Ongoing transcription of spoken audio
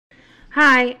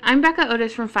Hi, I'm Becca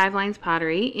Otis from Five Lines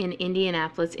Pottery in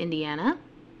Indianapolis, Indiana.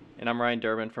 And I'm Ryan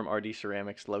Durbin from RD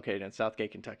Ceramics, located in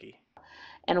Southgate, Kentucky.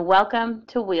 And welcome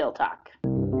to Wheel Talk.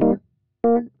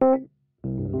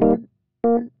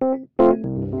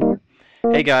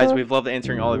 Hey guys, we've loved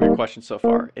answering all of your questions so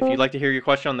far. If you'd like to hear your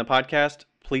question on the podcast,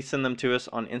 please send them to us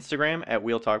on Instagram at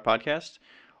Wheel Talk Podcast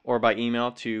or by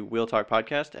email to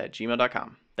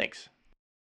wheeltalkpodcast@gmail.com. Thanks.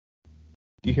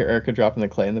 Do you hear Erica dropping the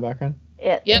clay in the background?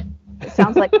 Yep. It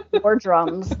sounds like war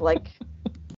drums, like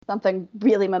something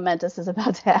really momentous is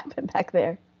about to happen back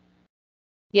there.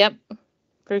 Yep,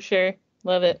 for sure.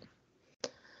 Love it.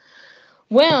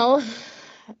 Well,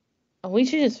 we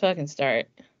should just fucking start.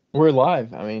 We're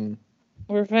live. I mean,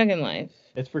 We're fucking live.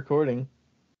 it's recording.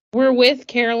 We're with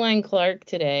Caroline Clark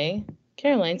today.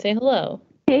 Caroline, say hello.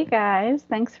 Hey guys,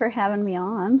 thanks for having me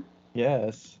on.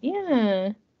 Yes.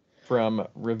 Yeah. From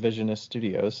Revisionist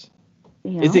Studios.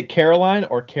 Yeah. Is it Caroline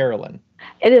or Carolyn?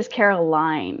 It is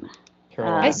Caroline.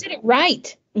 Caroline. I said it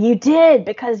right. You did,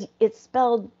 because it's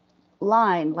spelled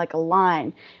line, like a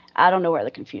line. I don't know where the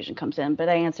confusion comes in, but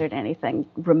I answered anything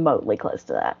remotely close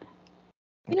to that.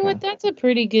 You know what? That's a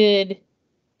pretty good.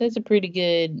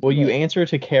 Well, you answer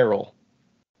to Carol.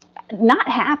 Not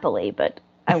happily, but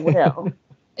I will.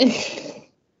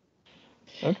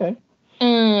 Okay.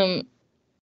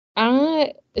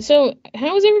 So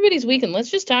how was everybody's weekend? Let's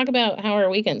just talk about how our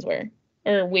weekends were.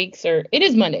 Or weeks, or it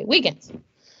is Monday. Weekends.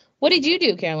 What did you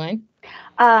do, Caroline?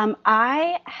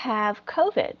 I have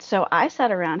COVID, so I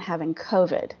sat around having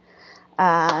COVID.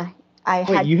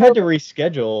 Wait, you had to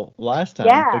reschedule last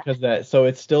time because so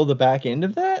it's still the back end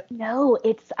of that? No,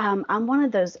 it's I'm one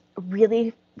of those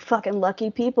really fucking lucky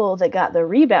people that got the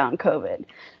rebound COVID.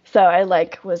 So I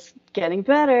was getting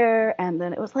better, and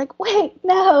then it was like, wait,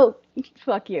 no,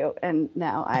 fuck you, and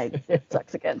now it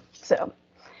sucks again. So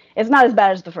it's not as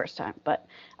bad as the first time, but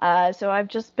so I've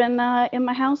just been in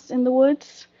my house in the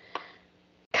woods,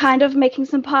 kind of making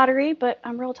some pottery, but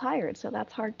I'm real tired, so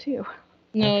that's hard too.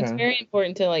 No, Okay. It's very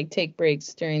important to take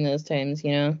breaks during those times,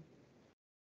 you know?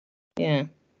 Yeah.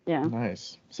 Yeah.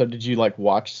 Nice. So did you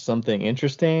watch something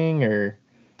interesting or?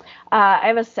 I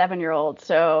have a 7-year-old,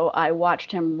 so I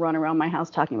watched him run around my house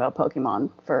talking about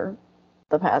Pokemon for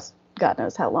the past God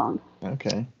knows how long.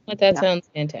 Okay. But that sounds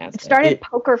fantastic. It started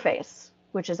Poker Face,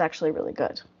 which is actually really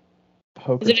good.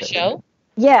 Poker Is it a Face. show?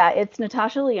 Yeah, it's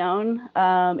Natasha Lyonne.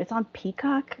 It's on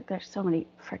Peacock. There's so many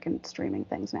freaking streaming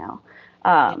things now.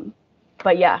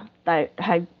 But yeah,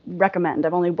 I recommend.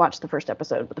 I've only watched the first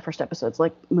episode, but the first episode's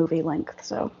movie length,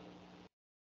 so.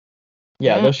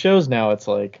 Yeah, those shows now, it's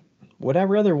would I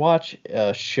rather watch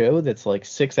a show that's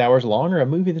 6 hours long or a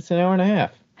movie that's an hour and a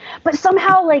half? But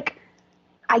somehow,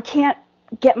 I can't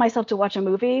get myself to watch a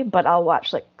movie, but I'll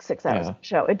watch 6 hours of a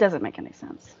show. It doesn't make any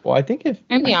sense. Well, I think I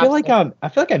feel like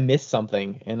I missed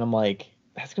something, and I'm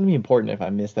that's gonna be important if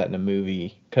I miss that in a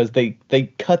movie, because they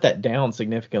cut that down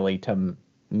significantly to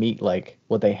meet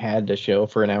what they had to show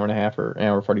for an hour and a half or an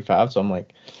hour 45. So I'm if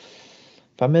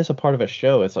I miss a part of a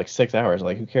show, it's 6 hours.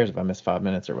 Who cares if I miss 5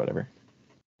 minutes or whatever?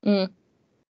 Do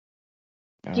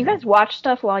you guys watch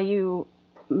stuff while you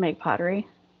make pottery?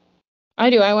 I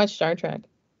do. I watch Star Trek.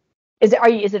 Is it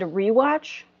a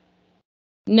rewatch?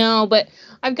 No, but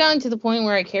I've gotten to the point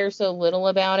where I care so little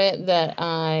about it that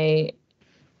I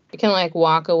can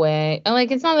walk away.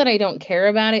 It's not that I don't care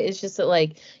about it. It's just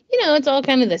that it's all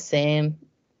kind of the same.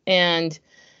 And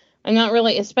I'm not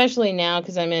really, especially now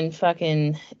because I'm in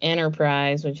fucking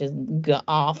Enterprise, which is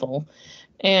awful.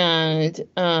 And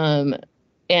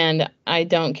I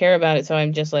don't care about it, so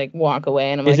I'm just walk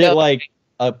away, and I'm is it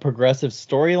a progressive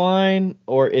storyline,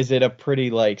 or is it a pretty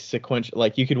sequential,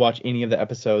 you could watch any of the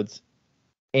episodes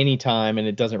anytime and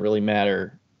it doesn't really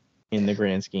matter in the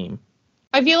grand scheme?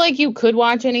 I feel like you could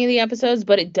watch any of the episodes,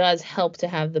 but it does help to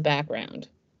have the background.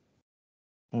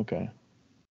 Okay.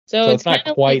 So it's not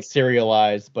quite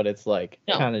serialized, but it's No.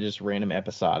 kind of just random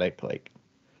episodic,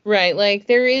 Right,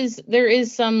 there is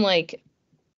some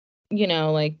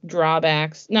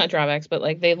drawbacks, not drawbacks,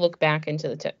 but they look back into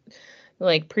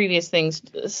the previous things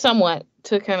somewhat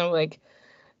to kind of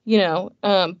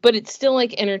but it's still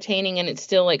entertaining, and it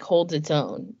still holds its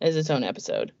own as its own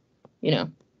episode,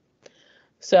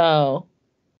 so,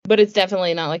 but it's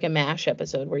definitely not a MASH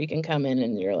episode where you can come in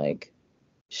and you're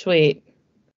sweet,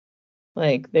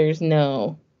 there's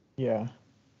no. Yeah.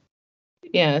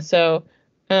 So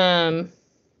that's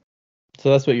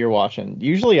what you're watching.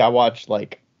 Usually I watch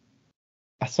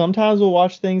I sometimes will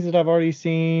watch things that I've already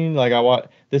seen.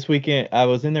 This weekend, I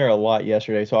was in there a lot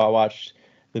yesterday, so I watched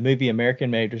the movie American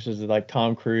Made, which is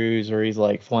Tom Cruise, where he's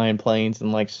flying planes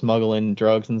and smuggling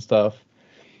drugs and stuff.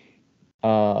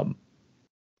 And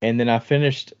then I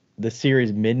finished the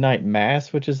series Midnight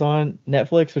Mass, which is on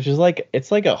Netflix, which is like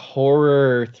it's like a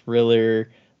horror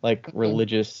thriller, like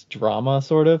religious drama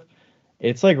sort of.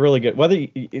 It's like really good. Whether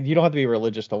you don't have to be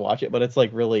religious to watch it, but it's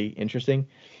like really interesting.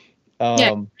 Yeah,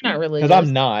 you're not Because religious.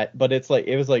 I'm not, but it's like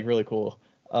it was like really cool.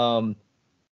 And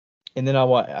then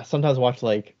I sometimes watch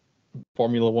like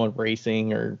Formula One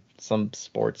racing or some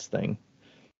sports thing.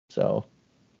 So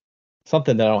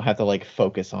something that I don't have to like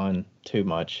focus on too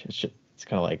much. It's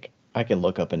kind of like I can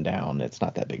look up and down. It's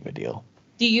not that big of a deal.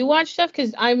 Do you watch stuff?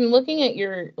 Because I'm looking at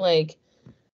your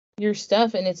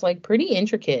stuff, and it's like pretty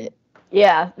intricate.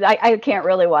 Yeah, I can't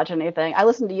really watch anything. I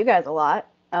listen to you guys a lot.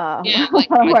 Yeah, When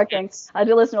I'm working. podcasts. I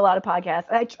do listen to a lot of podcasts.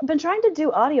 I've been trying to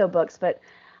do audiobooks, but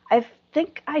I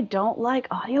think I don't like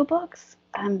audiobooks.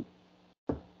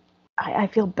 I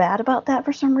feel bad about that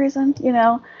for some reason, you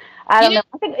know? I don't know.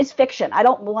 I think it's fiction. I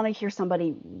don't want to hear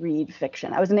somebody read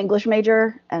fiction. I was an English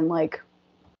major, and like,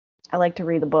 I like to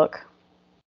read the book.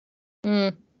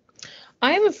 I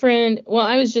have a friend. Well,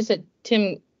 I was just at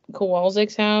Tim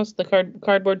Kowalczyk's house, the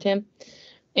cardboard Tim,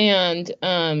 and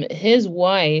his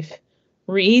wife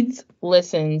reads,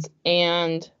 listens,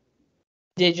 and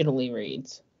digitally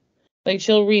reads. Like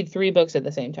she'll read 3 books at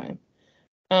the same time.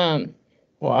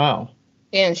 Wow.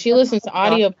 And she listens to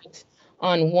audiobooks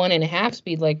on 1.5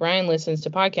 speed, like Ryan listens to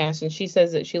podcasts, and she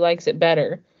says that she likes it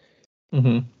better.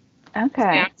 Mm-hmm. Okay.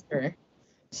 Faster.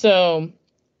 So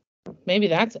maybe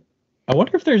that's it. I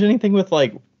wonder if there's anything with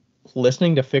like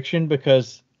listening to fiction,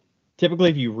 because typically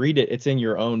if you read it, it's in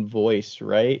your own voice,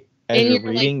 right? As And you're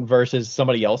you're, reading versus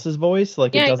somebody else's voice.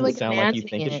 Like Yeah, it you're, doesn't like, sound like you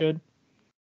think imagining it it. should.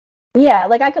 Yeah,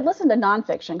 like I could listen to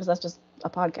nonfiction because that's just a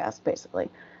podcast, basically.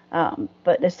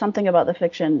 But there's something about the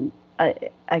fiction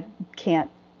I can't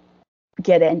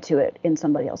get into it in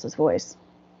somebody else's voice.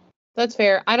 That's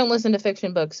fair. I don't listen to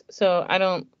fiction books, so I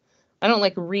don't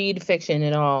like read fiction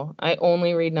at all. I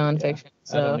only read nonfiction.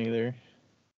 I don't So either.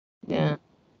 yeah,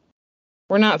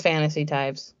 we're not fantasy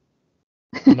types.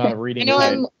 I'm not a reading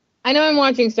type. I know I'm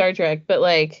watching Star Trek, but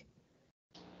like,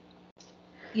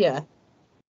 yeah,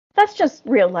 That's just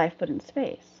real life, but in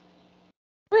space.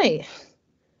 right.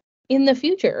 In the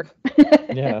future,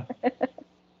 Yeah.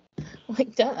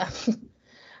 like duh.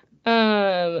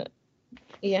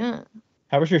 Yeah.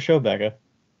 How was your show, Becca?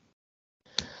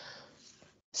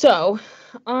 So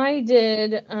I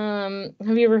did.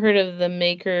 Have you ever heard of the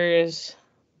Makers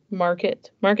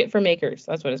Market? Market for Makers.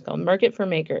 That's what it's called. Market for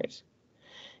Makers.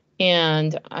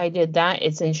 And I did that.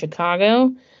 It's in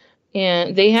Chicago.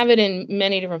 And they have it in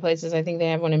many different places. I think they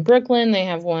have one in Brooklyn. They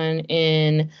have one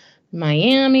in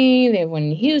Miami. They have one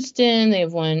in Houston. They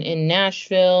have one in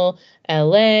Nashville,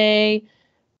 LA,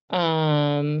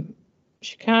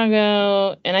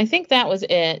 Chicago. And I think that was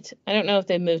it. I don't know if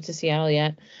they've moved to Seattle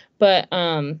yet. But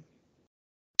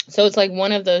so it's like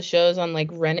one of those shows on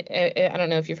like I don't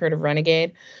know if you've heard of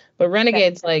Renegade, but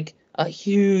Renegade's like a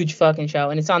huge fucking show,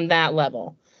 and it's on that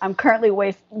level. I'm currently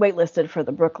waitlisted for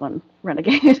the Brooklyn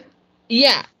Renegade.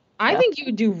 Yeah, I think you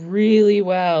would do really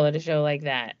well at a show like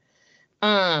that.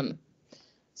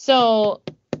 So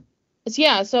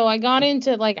I got in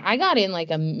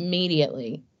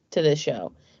immediately to this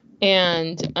show,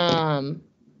 and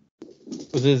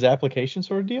Was it his application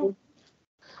sort of deal?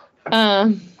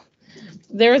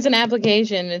 there was an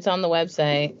application. It's on the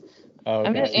website. Oh, okay.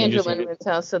 I'm at Andrew Lindeman's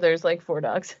house, so there's like 4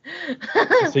 dogs.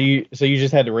 So you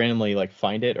just had to randomly like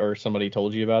find it, or somebody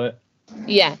told you about it?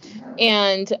 Yeah.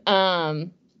 And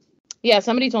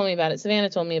somebody told me about it. Savannah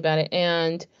told me about it.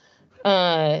 And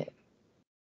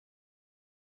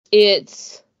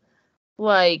it's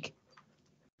like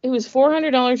it was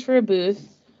 $400 for a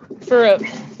booth, for a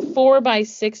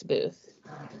 4x6 booth.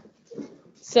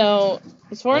 So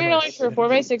it's $400 for a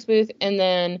 4x6 booth, and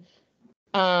then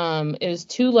it was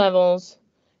 2 levels,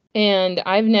 and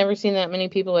I've never seen that many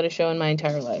people at a show in my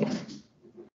entire life.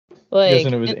 Like,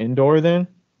 And it was indoor then?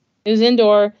 It was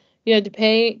indoor. You had to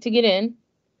pay to get in.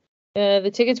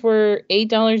 The tickets were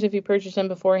 $8 if you purchased them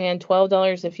beforehand,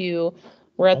 $12 if you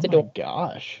were at the door. Oh my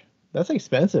gosh, that's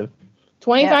expensive.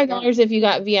 $25 if you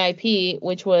got VIP,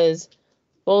 which was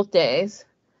both days,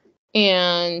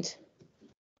 and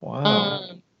Wow.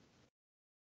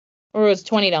 or it was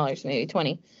 $20, maybe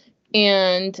 20,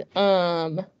 and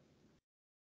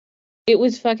it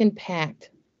was fucking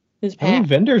packed. It was packed. How many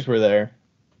vendors were there?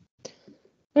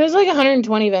 There was like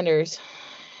 120 vendors,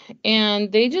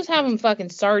 and they just have them fucking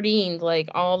sardined like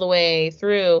all the way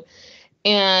through.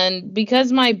 And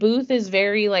because my booth is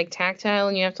very like tactile,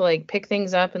 and you have to like pick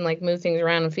things up and like move things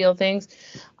around and feel things,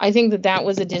 I think that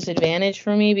was a disadvantage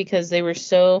for me, because they were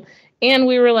and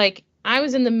we were like, I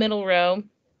was in the middle row,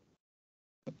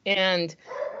 and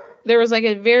there was like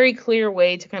a very clear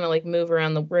way to kind of like move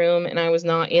around the room, and I was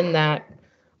not in that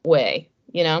way,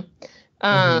 you know.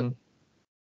 Mhm.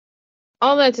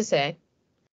 All that to say,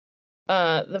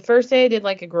 the first day I did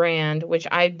like $1,000, which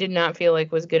I did not feel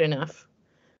like was good enough.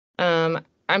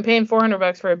 I'm paying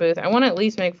 $400 for a booth. I want to at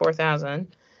least make 4,000.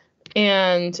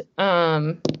 And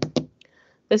the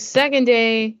second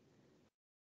day,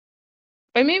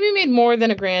 I maybe made more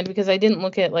than $1,000 because I didn't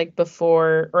look at like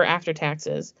before or after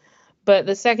taxes. But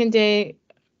the second day,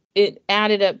 it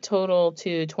added up total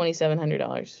to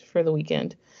 $2,700 for the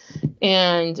weekend,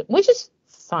 and which is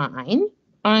fine.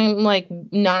 I'm like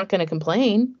not gonna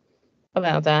complain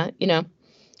about that, you know.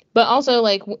 But also,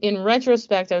 like, in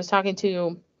retrospect, I was talking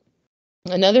to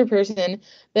another person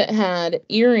that had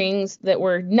earrings that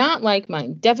were not like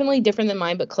mine, definitely different than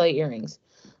mine, but clay earrings.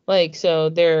 Like, so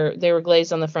they were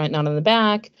glazed on the front, not on the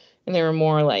back, and they were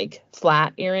more like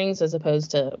flat earrings as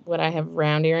opposed to what I have,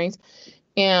 round earrings.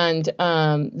 And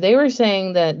they were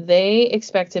saying that they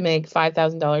expect to make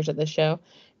 $5,000 at this show,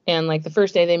 and like the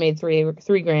first day they made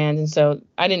three grand, and so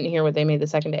I didn't hear what they made the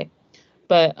second day,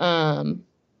 but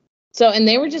so, and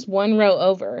they were just one row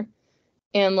over,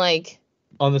 and like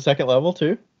On the second level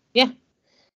too? yeah,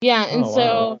 and Oh, so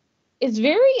wow. it's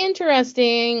very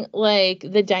interesting, like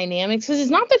the dynamics, because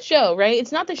it's not the show, right?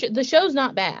 It's not the show. The show's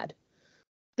not bad.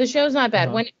 The show's not bad.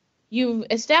 Uh-huh. When you've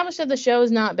established that the show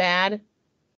is not bad,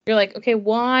 you're like, okay,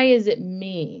 why is it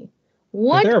me? 'Cause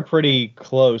What? they're a pretty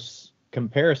close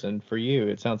comparison for you.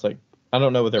 It sounds like, I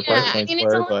don't know what their price Yeah, I points mean, it's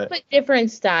a were, little but bit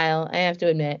different style, I have to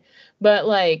admit. But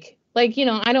like you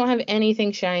know, I don't have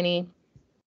anything shiny.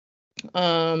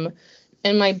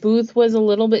 And my booth was a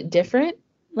little bit different.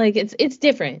 Like it's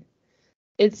different.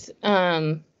 It's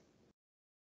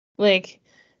like,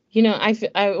 you know,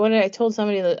 I told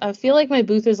somebody that I feel like my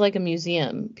booth is like a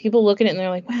museum. People look at it and they're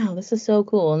like, "Wow, this is so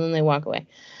cool," and then they walk away.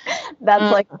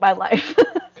 That's like my life.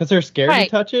 because they're scared to Right.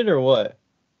 touch it or what?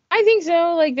 I think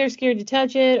so. Like they're scared to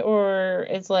touch it, or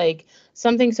it's like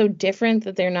something so different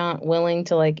that they're not willing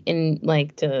to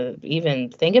to even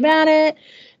think about it.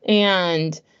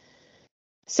 And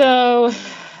so,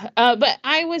 but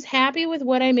I was happy with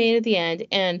what I made at the end,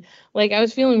 and like I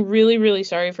was feeling really, really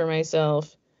sorry for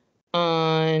myself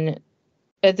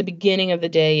at the beginning of the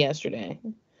day yesterday,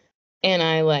 and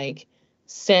I like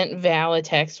sent Val a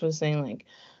text was saying like,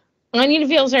 I need to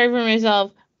feel sorry for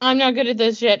myself. I'm not good at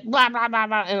this shit. Blah blah blah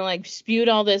blah, and like spewed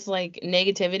all this like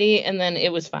negativity, and then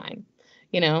it was fine.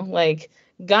 You know, like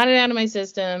got it out of my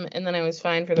system, and then I was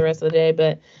fine for the rest of the day.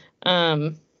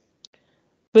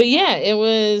 But yeah, it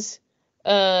was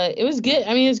good.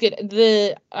 I mean, it was good.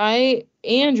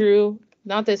 Andrew,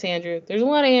 not this Andrew. There's a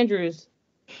lot of Andrews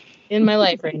in my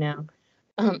life right now.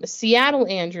 Seattle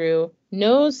Andrew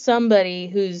knows somebody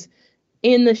who's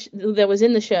that was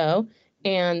in the show,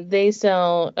 and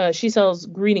she sells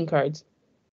greeting cards.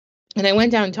 And I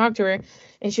went down and talked to her,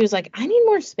 and she was like, I need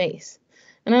more space.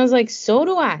 And I was like, so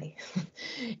do I.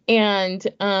 And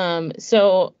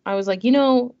so I was like, you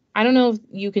know, I don't know if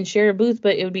you can share a booth,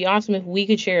 but it would be awesome if we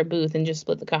could share a booth and just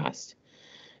split the cost.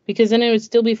 Because then it would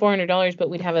still be $400, but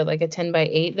we'd have a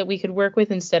 10x8 that we could work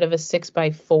with instead of a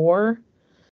 6x4,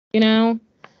 you know?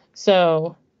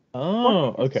 So.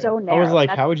 Oh, okay. So I was narrow. like,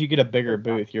 That's how would you get a bigger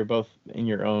booth? You're both in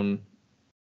your own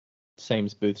same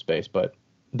booth space, but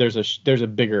there's a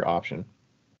bigger option.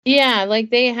 Yeah, like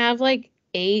they have like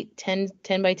 8, 10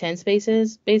 by 10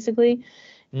 spaces basically.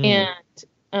 Mm.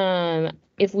 And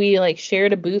if we like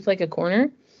shared a booth like a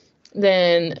corner,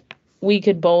 then we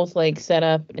could both like set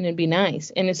up and it'd be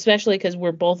nice. And especially because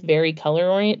we're both very color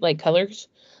oriented, like colors,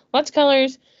 lots of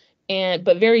colors,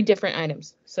 but very different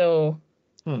items. So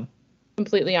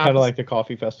completely opposite. Kind of like the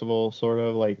coffee festival, sort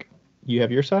of like you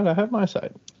have your side, I have my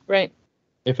side. Right.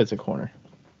 If it's a corner.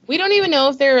 We don't even know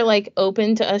if they're like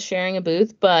open to us sharing a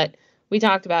booth, but we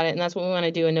talked about it, and that's what we want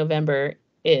to do in November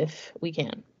if we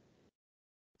can.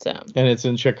 So. And it's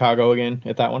in Chicago again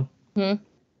at that one?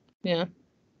 Yeah.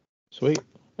 Sweet.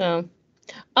 So,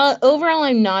 overall,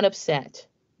 I'm not upset.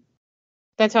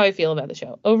 That's how I feel about the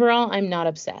show. Overall, I'm not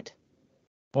upset.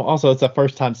 Well, also, it's the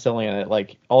first time selling it.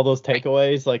 Like, all those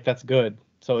takeaways, like, that's good.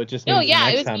 So it just means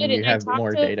next time you have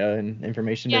more data and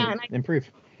information to improve.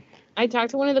 I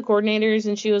talked to one of the coordinators,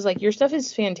 and she was like, your stuff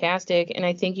is fantastic, and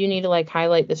I think you need to, like,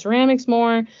 highlight the ceramics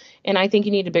more, and I think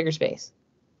you need a bigger space.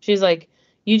 She's like,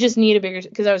 you just need a bigger,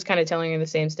 because I was kind of telling her the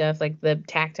same stuff, like the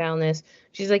tactileness.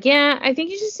 She's like, yeah, I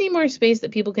think you just need more space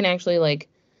that people can actually, like,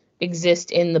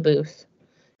 exist in the booth,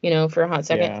 you know, for a hot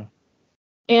second. Yeah.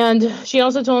 And she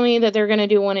also told me that they're going to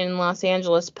do one in Los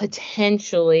Angeles,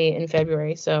 potentially in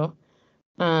February, so.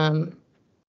 Yeah,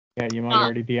 you might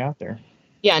already be out there.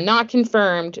 Yeah, not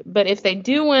confirmed, but if they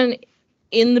do one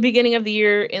in the beginning of the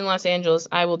year in Los Angeles,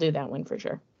 I will do that one for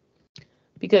sure.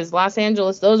 Because Los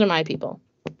Angeles, those are my people.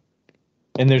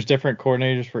 And there's different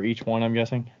coordinators for each one, I'm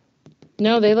guessing?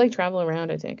 No, they like travel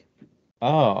around, I think.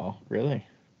 Oh, really?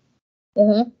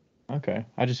 Mm-hmm. Okay.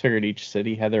 I just figured each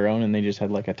city had their own and they just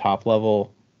had like a top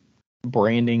level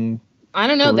branding. I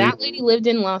don't know. group. That lady lived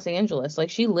in Los Angeles. Like,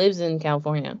 she lives in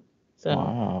California. So.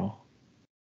 Wow.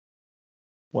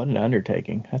 What an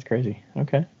undertaking. That's crazy.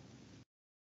 Okay.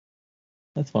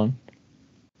 That's fun.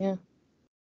 Yeah.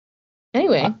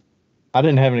 Anyway. I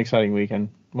didn't have an exciting weekend.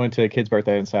 Went to a kid's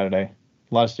birthday on Saturday.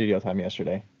 A lot of studio time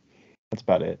yesterday. That's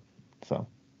about it. So.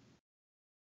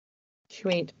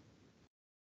 Sweet.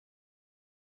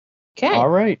 Okay. All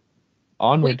right.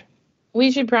 Onward.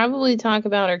 We should probably talk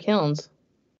about our kilns.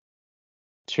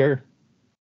 Sure.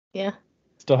 Yeah.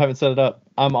 Still haven't set it up.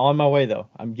 I'm on my way, though.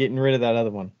 I'm getting rid of that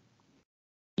other one.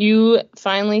 You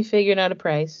finally figured out a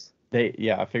price. I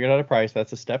figured out a price.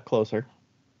 That's a step closer.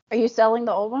 Are you selling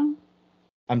the old one?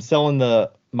 I'm selling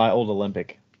my old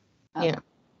Olympic. Oh. Yeah.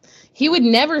 He would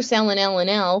never sell an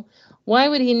L&L. Why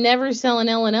would he never sell an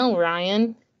L&L,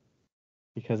 Ryan?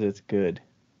 Because it's good.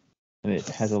 And it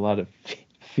has a lot of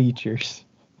features.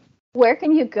 Where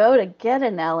can you go to get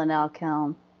an L&L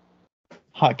kiln?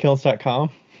 Hotkilns.com.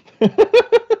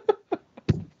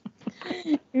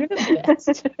 You're the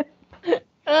best.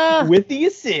 With the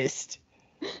assist.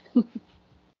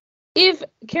 If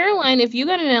you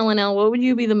got an L&L, what would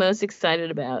you be the most excited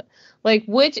about? Like,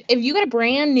 if you got a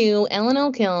brand new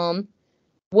L&L kiln,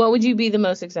 what would you be the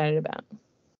most excited about?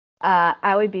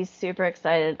 I would be super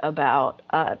excited about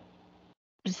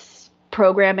just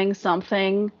programming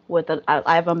something with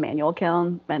I have a manual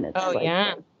kiln, and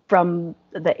it's from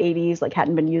the 80s, like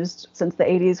hadn't been used since the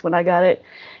 80s when I got it.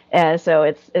 So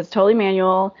it's totally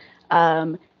manual.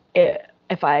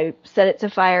 If I set it to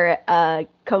fire at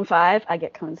cone 5, I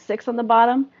get cone 6 on the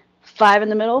bottom, 5 in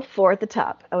the middle, 4 at the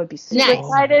top. I would be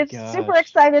super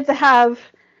excited to have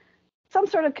some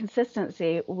sort of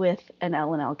consistency with an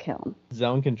L&L kiln.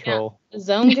 Zone control. Yeah.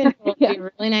 Zone control would be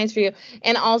really nice for you.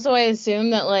 And also, I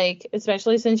assume that, like,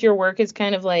 especially since your work is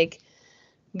kind of like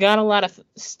got a lot of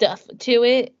stuff to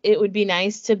it, it would be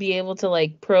nice to be able to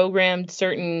like program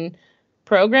certain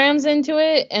programs into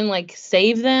it and like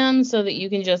save them so that you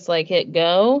can just like hit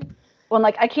go. Well,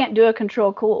 like I can't do a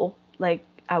control cool. Like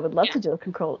I would love to do a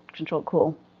control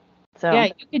cool. So yeah,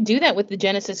 you could do that with the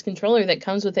Genesis controller that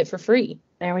comes with it for free.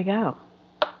 There we go.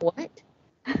 What?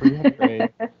 Free upgrade.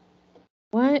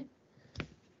 What?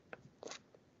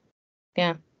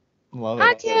 Yeah. Love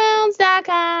it.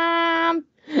 Hotkilns.com.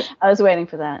 I was waiting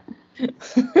for that.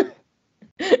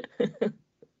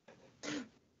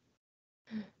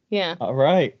 Yeah. All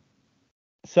right.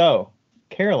 So,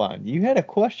 Caroline, you had a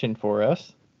question for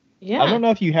us. Yeah. I don't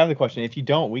know if you have the question. If you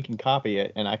don't, we can copy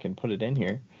it and I can put it in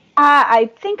here. I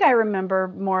think I remember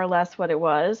more or less what it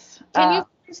was. Can you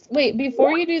first, wait,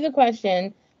 before you do the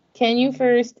question, can you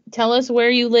first tell us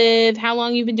where you live, how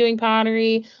long you've been doing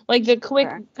pottery, like the quick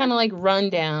kind of like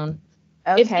rundown,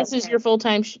 if this is your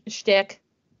full-time shtick?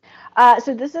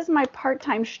 So this is my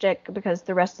part-time shtick because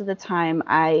the rest of the time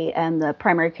I am the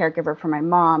primary caregiver for my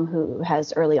mom who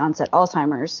has early onset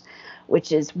Alzheimer's,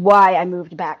 which is why I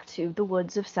moved back to the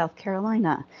woods of South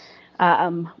Carolina,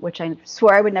 which I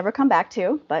swore I would never come back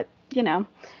to, but you know.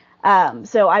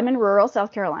 So I'm in rural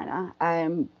South Carolina.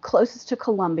 I'm closest to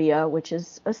Columbia, which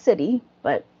is a city,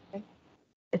 but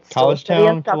it's College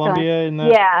town, Columbia, in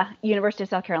that. Yeah, University of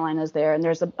South Carolina is there, and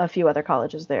there's a few other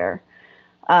colleges there.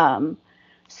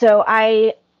 So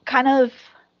I kind of,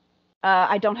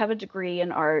 I don't have a degree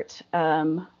in art,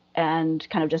 and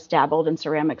kind of just dabbled in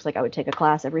ceramics. Like I would take a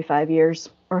class every 5 years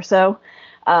or so.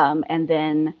 And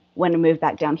then when I moved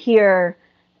back down here,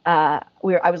 I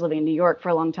was living in New York for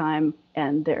a long time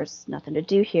and there's nothing to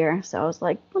do here. So I was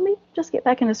like, let me just get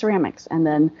back into ceramics, and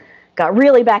then got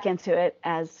really back into it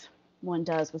as one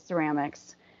does with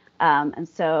ceramics. And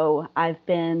so I've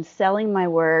been selling my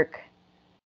work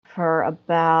for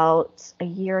about a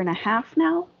year and a half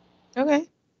now. Okay.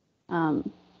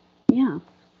 Yeah.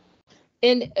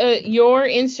 And your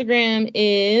Instagram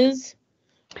is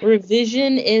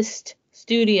Revisionist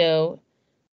Studio.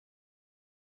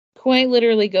 Quite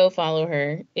literally go follow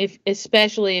her,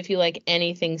 especially if you like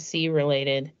anything C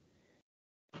related.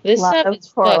 This stuff is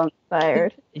fucking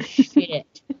inspired.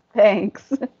 Shit. Thanks.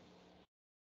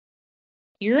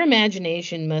 Your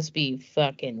imagination must be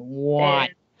fucking wild.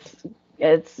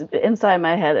 It's inside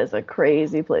my head is a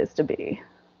crazy place to be.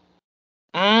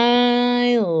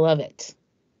 I love it.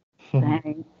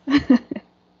 Thanks.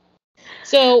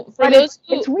 So for those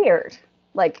it's weird.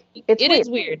 Like, it's It weird. is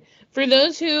weird. For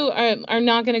those who are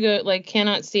not going to go, like,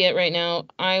 cannot see it right now,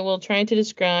 I will try to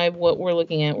describe what we're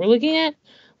looking at. We're looking at,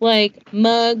 like,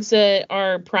 mugs that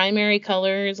are primary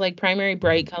colors, like primary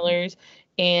bright colors,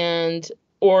 and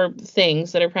or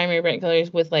things that are primary bright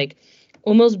colors with, like,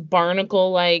 almost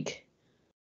barnacle-like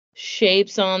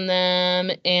shapes on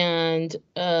them, and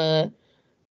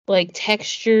like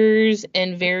textures,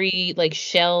 and very, like,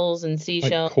 shells and Like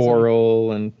seashells and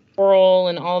coral and coral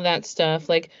and all that stuff,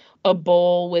 like a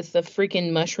bowl with the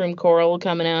freaking mushroom coral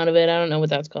coming out of it. I don't know what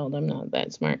that's called. I'm not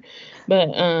that smart. But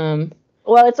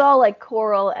Well, it's all like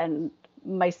coral and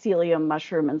mycelium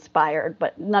mushroom inspired,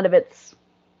 but none of it's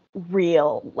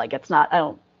real. Like, it's not, I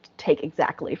don't take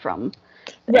exactly from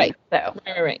things. right. So,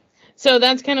 Right. So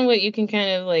that's kind of what you can kind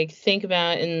of like think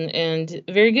about, and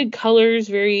very good colors,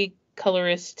 very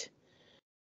colorist,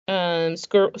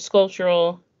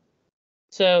 sculptural.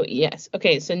 So yes.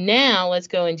 Okay, so now let's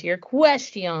go into your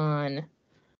question.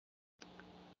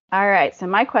 all right. So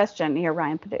my question here,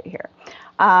 Ryan put it here,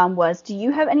 was, do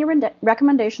you have any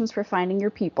recommendations for finding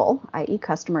your people, i.e.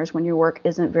 customers, when your work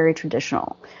isn't very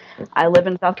traditional? I live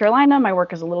in South Carolina. My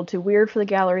work is a little too weird for the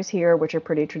galleries here, which are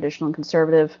pretty traditional and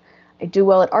conservative. I do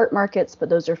well at art markets, but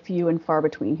those are few and far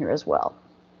between here as well.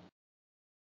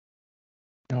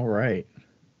 all right.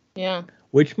 Yeah.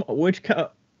 What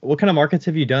kind of markets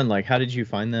have you done? Like, how did you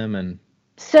find them? And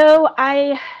So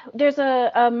there's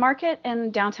a market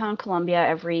in downtown Columbia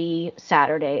every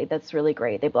Saturday that's really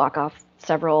great. They block off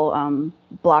several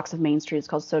blocks of Main Street. It's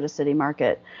called Soda City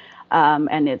Market,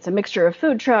 and it's a mixture of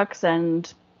food trucks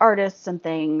and artists and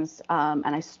things.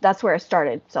 And that's where I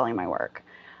started selling my work.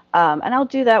 And I'll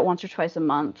do that once or twice a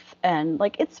month, and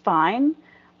like it's fine.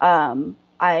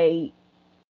 I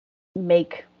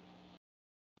make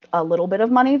a little bit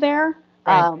of money there.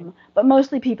 Right. But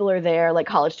mostly people are there, like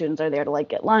college students are there to like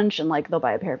get lunch and like they'll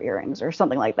buy a pair of earrings or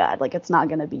something like that. Like, it's not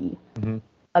going to be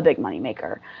a big money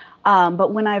maker.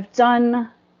 But when I've done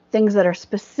things that are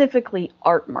specifically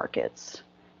art markets,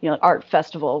 art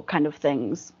festival kind of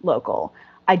things, local,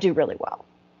 I do really well.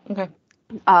 Okay.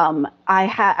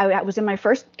 I was in my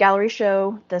first gallery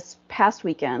show this past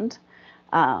weekend.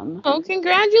 Oh,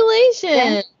 congratulations.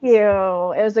 Thank you.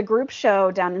 It was a group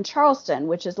show down in Charleston,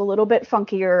 which is a little bit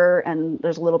funkier and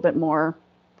there's a little bit more,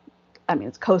 I mean,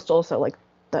 it's coastal, so like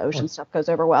the ocean stuff goes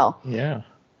over well. yeah.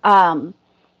 And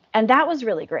that was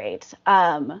really great.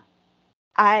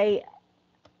 I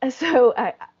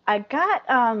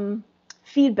got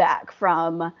feedback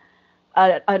from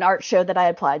an art show that I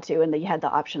applied to, and they had the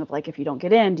option of like, if you don't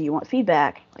get in, do you want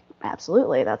feedback? Like,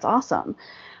 absolutely, that's awesome.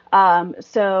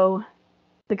 So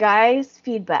the guy's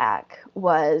feedback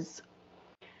was,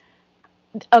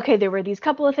 okay, there were these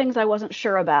couple of things I wasn't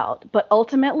sure about, but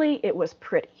ultimately it was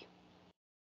pretty.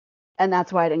 And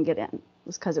that's why I didn't get in. It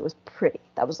was because it was pretty.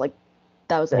 That was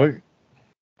it. What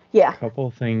Yeah.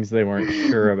 couple things they weren't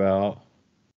sure about?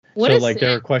 What So is like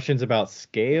there that? were questions about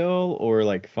scale or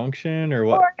like function or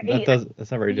what? Or- That's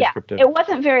not very Yeah, descriptive. it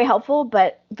wasn't very helpful,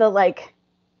 but the like,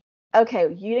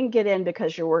 okay, you didn't get in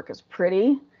because your work is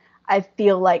pretty, I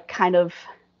feel like kind of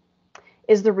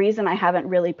is the reason I haven't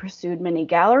really pursued many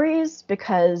galleries,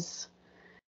 because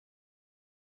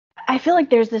I feel like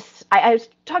there's this, I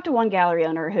talked to one gallery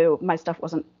owner who my stuff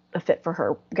wasn't a fit for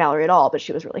her gallery at all, but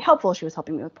she was really helpful. She was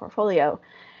helping me with portfolio.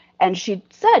 And she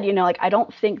said, like, I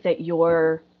don't think that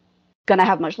you're going to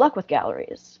have much luck with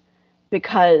galleries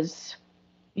because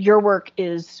your work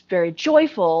is very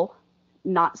joyful,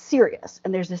 not serious.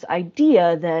 And there's this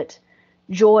idea that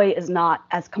joy is not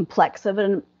as complex of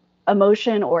an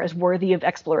emotion or as worthy of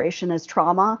exploration as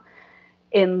trauma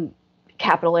in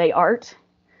capital A art.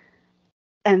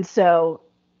 And so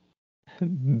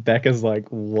Becca's like,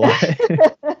 what?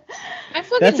 I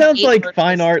fucking That sounds hate like artists.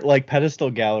 fine art, like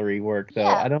pedestal gallery work, though.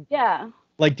 I don't Yeah.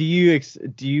 like. Do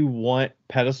you want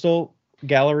pedestal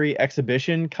gallery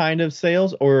exhibition kind of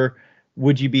sales, or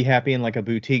would you be happy in like a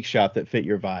boutique shop that fit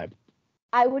your vibe?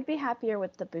 I would be happier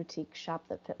with the boutique shop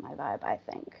that fit my vibe, I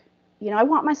think. I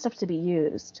want my stuff to be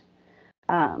used.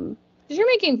 Because you're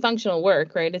making functional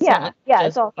work, right? It's Yeah, not like yeah, just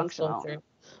it's all making functional. sculpture.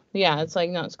 Yeah, it's like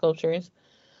not sculptures.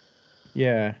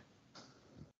 Yeah.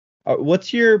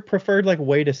 What's your preferred like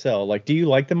way to sell? Like, do you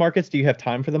like the markets? Do you have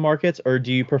time for the markets, or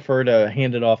do you prefer to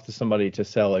hand it off to somebody to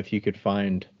sell if you could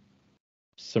find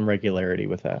some regularity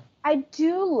with that? I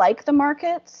do like the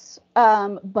markets,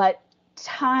 but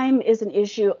time is an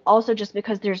issue also just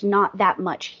because there's not that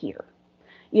much here.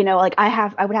 Like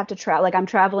I would have to travel, like I'm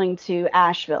traveling to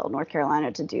Asheville, North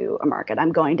Carolina to do a market.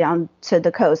 I'm going down to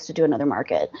the coast to do another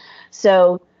market.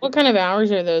 So, What kind of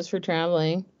hours are those for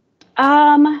traveling?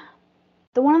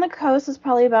 the one on the coast is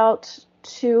probably about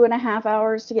 2.5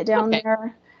 hours to get down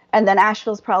there. And then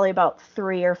Asheville's probably about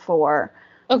 3 or 4.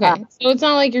 Okay. So it's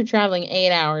not like you're traveling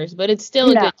 8 hours, but it's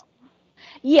still a good.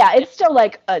 Yeah, it's still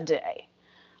like a day.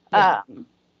 Yeah.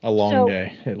 A long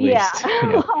day, at least.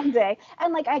 Yeah, a long day.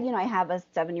 And like I have a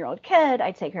 7-year-old kid.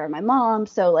 I take care of my mom,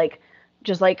 so like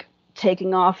just like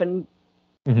taking off and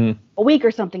a week or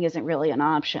something isn't really an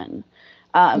option.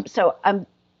 So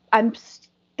I'm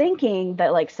thinking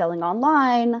that like selling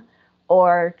online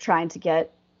or trying to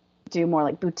do more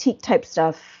like boutique type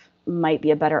stuff might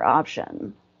be a better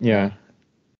option. Yeah.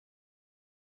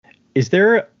 Is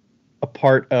there a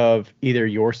part of either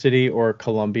your city or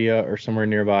Columbia or somewhere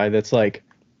nearby that's like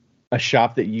a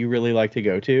shop that you really like to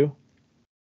go to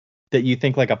that you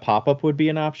think like a pop-up would be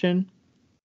an option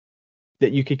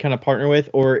that you could kind of partner with?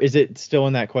 Or is it still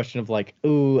in that question of like,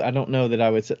 ooh, I don't know that I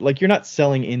would like, you're not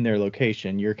selling in their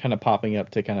location, you're kind of popping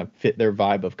up to kind of fit their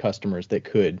vibe of customers that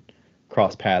could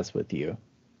cross paths with you?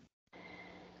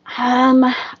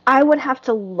 I would have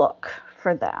to look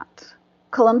for that.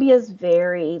 Columbia's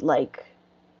very like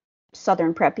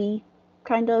Southern preppy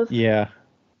kind of. Yeah,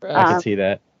 I could see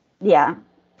that. Yeah.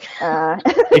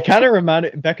 It kind of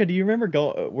reminded Becca. Do you remember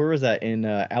where was that in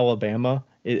Alabama?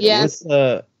 Yes.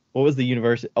 What was the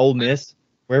university? Ole Miss.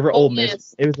 Wherever Ole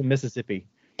Miss. It was in Mississippi.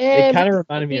 It kind of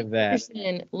reminded me of that.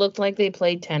 Looked like they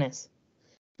played tennis.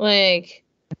 Like,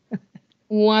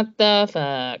 what the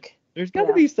fuck? There's got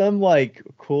to be some like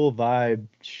cool vibe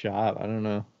shop. I don't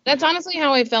know. That's honestly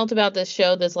how I felt about this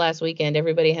show this last weekend.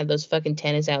 Everybody had those fucking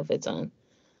tennis outfits on.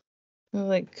 I was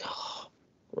like, oh,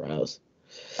 gross.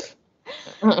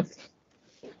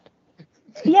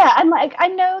 Yeah, and like I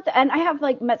know that, and I have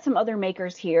like met some other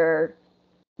makers here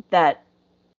that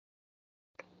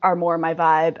are more my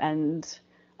vibe, and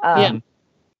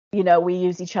we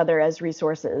use each other as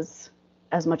resources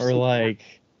as much as we like can.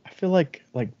 I feel like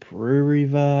brewery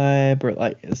vibe or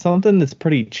like something that's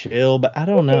pretty chill, but I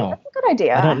don't know. That's a good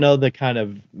idea. I don't know the kind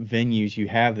of venues you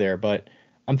have there, but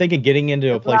I'm thinking getting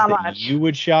into a place that you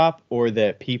would shop or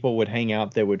that people would hang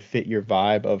out that would fit your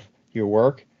vibe of your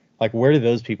work. Like, where do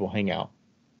those people hang out?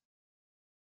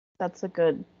 That's a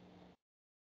good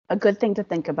thing to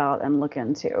think about and look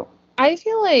into. I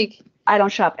feel like I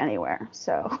don't shop anywhere,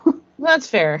 so that's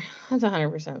fair. That's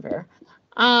 100% fair.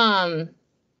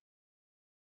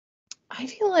 I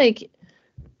feel like,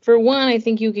 for one, I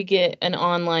think you could get an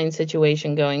online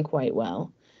situation going quite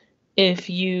well if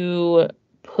you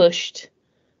pushed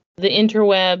the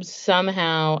interwebs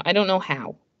somehow. I don't know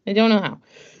how.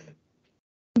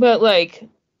 But like,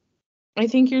 I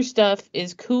think your stuff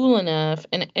is cool enough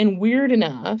and weird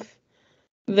enough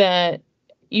that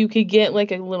you could get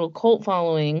like a little cult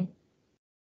following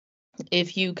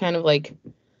if you kind of like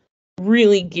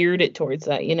really geared it towards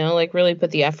that, like really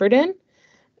put the effort in.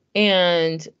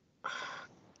 And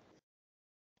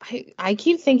I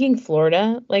keep thinking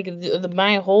Florida, like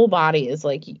my whole body is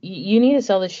like, you need to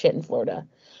sell this shit in Florida.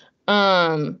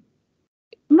 I'm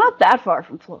not that far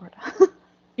from Florida.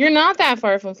 You're not that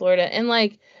far from Florida. And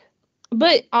like,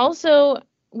 but also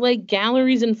like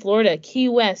galleries in Florida, Key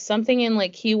West, something in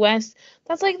like Key West,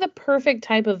 that's like the perfect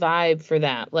type of vibe for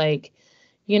that. Like,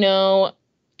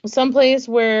 someplace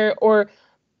where, or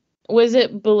was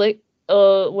it what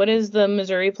is the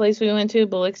Missouri place we went to?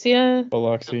 Biloxi.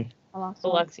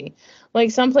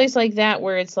 Like someplace like that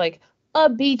where it's like a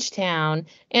beach town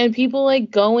and people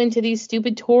like go into these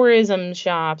stupid tourism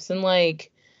shops and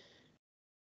like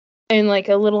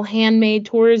a little handmade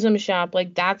tourism shop.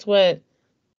 Like that's what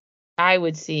I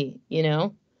would see,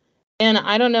 And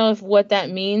I don't know if what that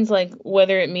means, like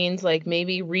whether it means like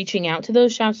maybe reaching out to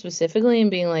those shops specifically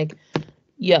and being like,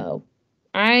 yo,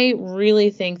 I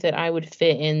really think that I would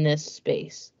fit in this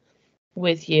space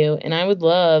with you, and I would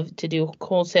love to do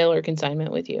wholesale or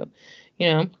consignment with you.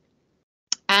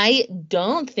 I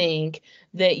don't think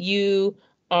that you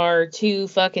are too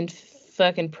fucking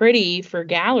pretty for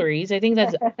galleries. I think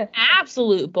that's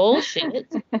absolute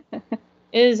bullshit.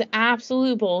 It is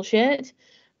absolute bullshit.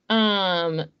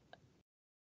 There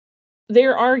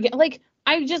are like,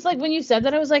 I just like when you said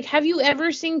that, I was like, have you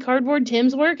ever seen Cardboard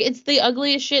Tim's work? It's the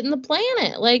ugliest shit in the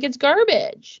planet. Like, it's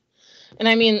garbage. And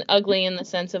I mean ugly in the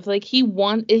sense of like he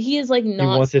is like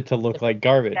not. He wants it to look like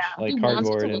garbage, like he cardboard.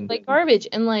 Wants it to look like garbage,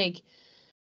 and like,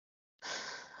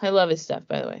 I love his stuff,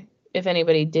 by the way. If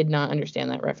anybody did not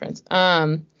understand that reference,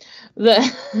 but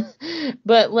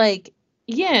like,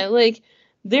 yeah, like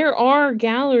there are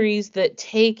galleries that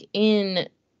take in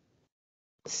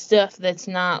stuff that's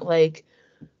not like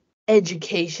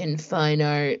education, fine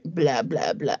art, blah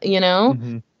blah blah,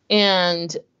 Mm-hmm.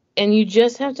 and you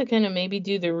just have to kind of maybe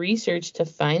do the research to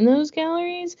find those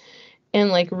galleries and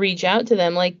like reach out to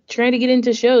them, like try to get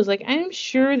into shows. Like I'm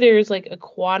sure there's like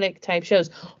aquatic type shows.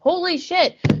 Holy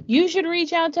shit, you should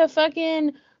reach out to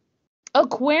fucking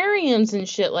aquariums and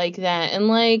shit like that, and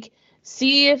like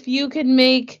see if you could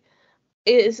make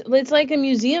it's like a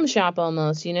museum shop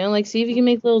almost, you know, like see if you can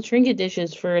make little trinket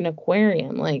dishes for an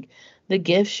aquarium, like the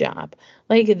gift shop.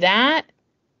 Like that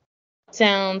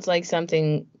sounds like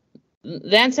something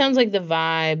that sounds like the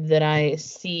vibe that I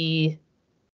see.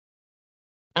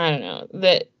 I don't know,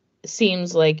 that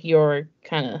seems like your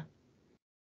kind of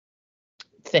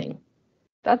thing.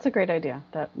 That's a great idea.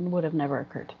 That would have never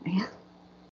occurred to me.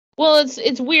 Well,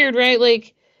 it's weird, right?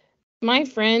 Like my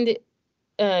friend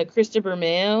Christopher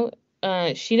Mayo,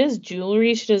 she does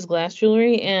jewelry, she does glass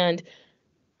jewelry, and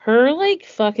her like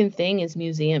fucking thing is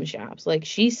museum shops. Like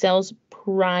she sells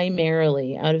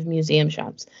primarily out of museum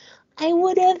shops. I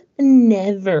would have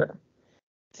never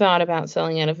thought about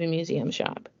selling out of a museum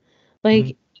shop.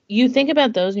 Like you think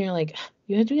about those and you're like,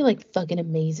 you have to be like fucking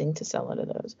amazing to sell out of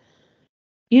those.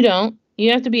 You don't.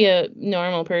 You have to be a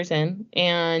normal person,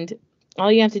 and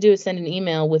all you have to do is send an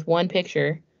email with one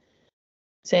picture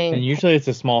saying, And usually it's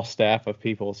a small staff of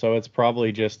people, so it's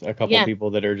probably just a couple yeah,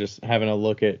 people that are just having a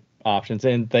look at options,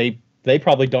 and they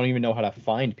probably don't even know how to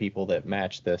find people that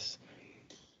match this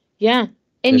yeah.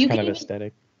 And this kind of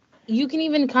aesthetic. you can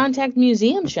even contact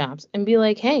museum shops and be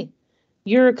like, hey,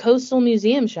 you're a coastal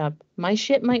museum shop. My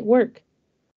shit might work.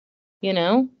 You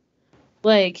know?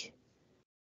 Like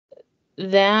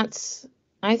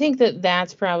I think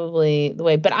that's probably the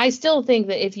way. But I still think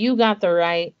that if you got the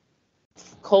right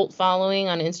cult following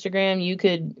on Instagram, you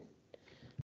could,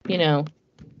 you know,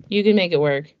 you could make it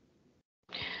work.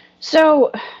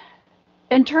 So,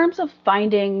 in terms of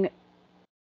finding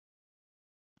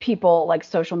people like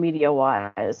social media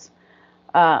wise,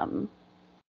 have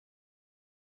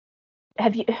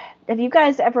you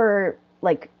guys ever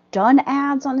like done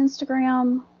ads on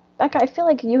Instagram? Becca, I feel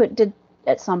like you did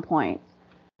at some point.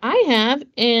 I have,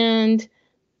 and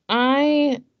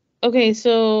okay,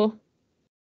 so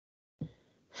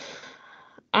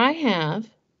I have.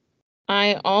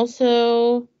 I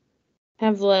also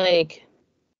have like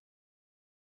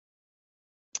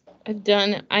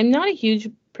I'm not a huge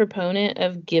proponent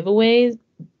of giveaways,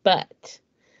 but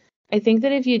I think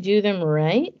that if you do them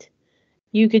right,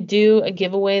 you could do a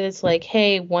giveaway that's like,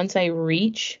 hey, once I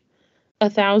reach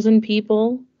 1,000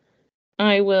 people,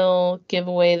 I will give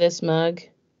away this mug.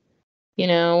 You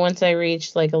know, once I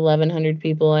reach like 1,100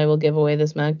 people, I will give away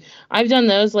this mug. I've done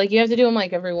those. Like, you have to do them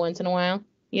like every once in a while,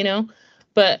 you know?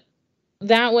 But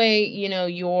that way, you know,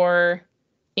 you're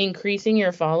increasing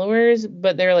your followers,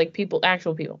 but they're like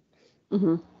actual people.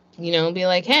 Mm-hmm. You know, be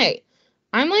like, hey,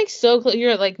 I'm like so close.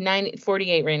 You're at like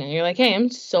 948 right now. You're like, hey, I'm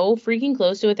so freaking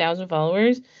close to 1,000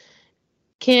 followers.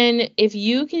 If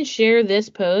you can share this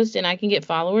post and I can get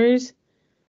followers,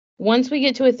 once we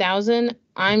get to 1,000,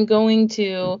 I'm going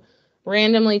to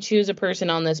randomly choose a person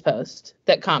on this post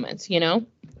that comments, you know?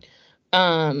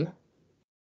 And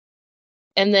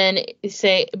then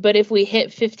say, but if we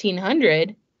hit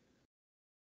 1,500,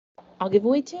 I'll give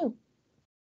away 2.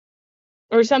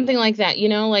 Or something like that, you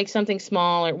know, like something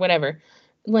small or whatever.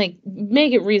 Like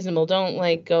make it reasonable. Don't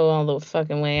like go all the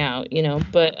fucking way out, you know.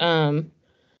 But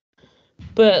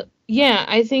yeah,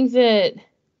 I think that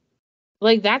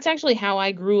like that's actually how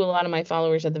I grew a lot of my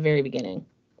followers at the very beginning.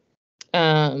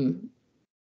 But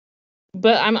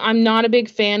I'm not a big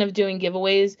fan of doing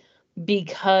giveaways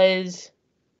because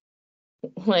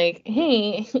like,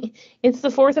 hey, it's the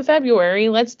 4th of February,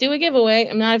 let's do a giveaway.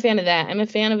 I'm not a fan of that. I'm a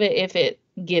fan of it if it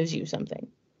gives you something.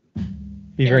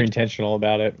 Be very intentional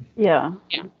about it. Yeah.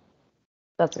 Yeah.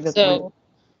 That's a good point.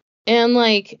 And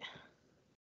like,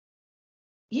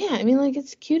 yeah, I mean, like,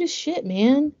 it's cute as shit,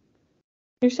 man.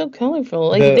 They're so colorful.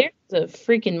 Like, there's a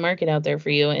freaking market out there for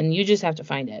you, and you just have to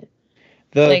find it.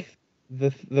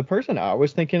 The person I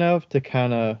was thinking of to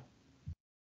kind of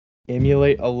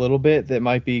emulate a little bit that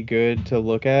might be good to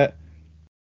look at.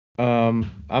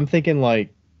 I'm thinking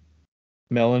like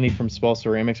Melanie from Spell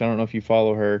Ceramics. I don't know if you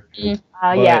follow her.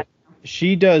 Yeah.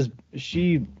 She is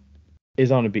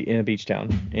in a beach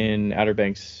town in Outer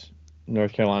Banks,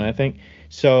 North Carolina, I think.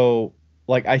 So,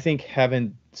 like, I think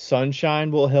having sunshine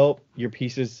will help your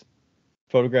pieces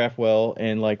photograph well,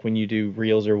 and like when you do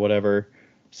reels or whatever,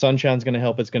 sunshine's going to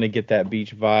help. It's going to get that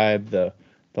beach vibe, the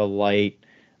light.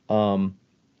 And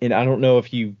I don't know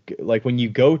if you like when you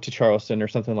go to Charleston or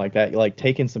something like that, like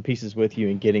taking some pieces with you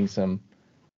and getting some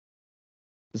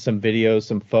videos,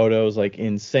 some photos like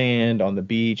in sand on the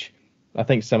beach. I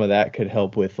think some of that could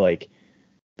help with like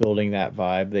building that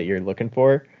vibe that you're looking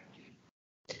for.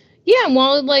 Yeah,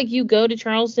 while like you go to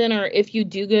Charleston, or if you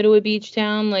do go to a beach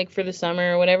town, like for the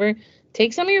summer or whatever,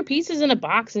 take some of your pieces in a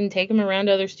box and take them around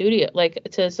to other like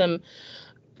to some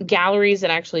galleries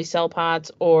that actually sell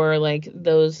pots, or like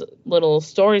those little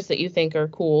stores that you think are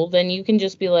cool. Then you can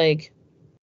just be like,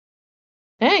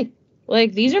 hey,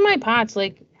 like these are my pots.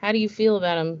 Like, how do you feel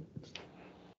about them?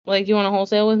 Like, do you want to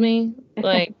wholesale with me?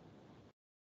 Like,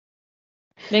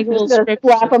 make a Just little gonna script.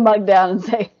 slap a mug down and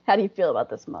say, "How do you feel about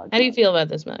this mug?" How do you feel about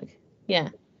this mug? Yeah.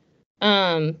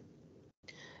 Yeah,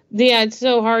 it's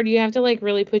so hard. You have to like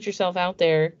really put yourself out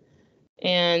there.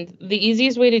 And the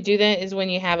easiest way to do that is when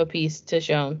you have a piece to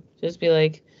show them. Just be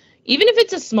like, even if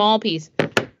it's a small piece,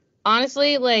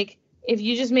 honestly, like if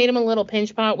you just made them a little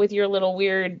pinch pot with your little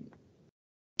weird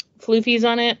floofies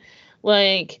on it,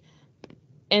 like,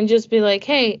 and just be like,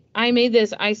 hey, I made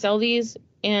this, I sell these,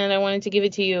 and I wanted to give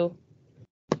it to you,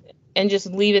 and just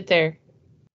leave it there.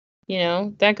 You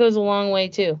know, that goes a long way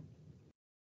too.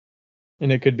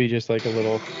 And it could be just like a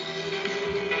little,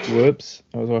 whoops,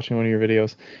 I was watching one of your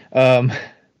videos. And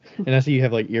I see you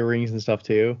have like earrings and stuff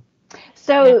too.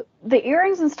 So the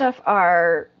earrings and stuff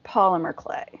are polymer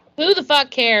clay. Who the fuck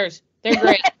cares? They're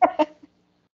great.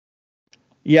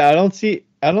 Yeah, I don't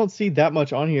see that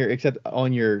much on here except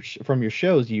on your from your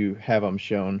shows you have them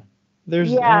shown.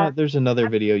 There's another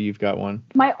video you've got one.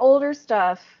 My older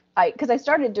stuff, because I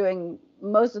started doing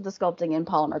most of the sculpting in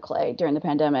polymer clay during the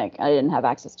pandemic. I didn't have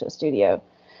access to a studio.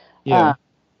 Yeah.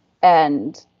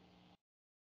 And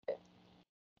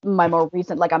my more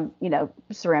recent, like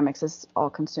ceramics is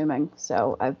all consuming,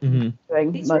 so I've been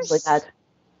doing mostly that.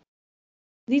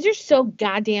 These are so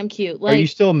goddamn cute. Like, are you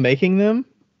still making them?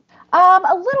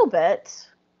 A little bit.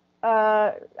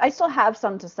 I still have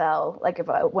some to sell. Like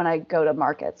when I go to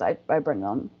markets, I bring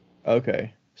them.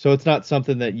 Okay. So it's not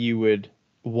something that you would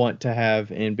want to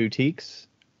have in boutiques?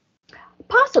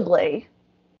 Possibly.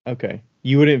 Okay.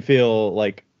 You wouldn't feel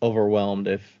like overwhelmed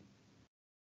if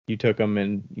you took them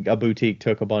and a boutique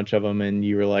took a bunch of them and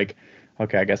you were like,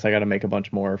 okay, I guess I got to make a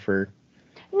bunch more for.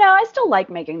 No, I still like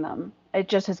making them. It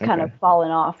just has kind of fallen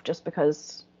off just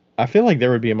because. I feel like there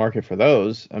would be a market for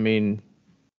those. I mean,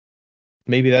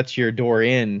 maybe that's your door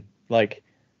in, like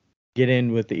get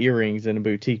in with the earrings in a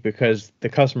boutique because the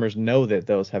customers know that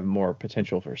those have more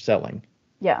potential for selling.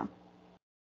 Yeah.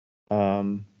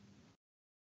 And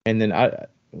then I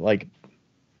like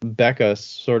Becca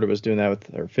sort of was doing that with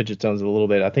her fidget stones a little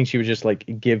bit. I think she would just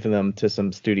like give them to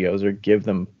some studios or give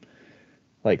them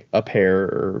like a pair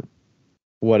or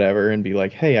whatever and be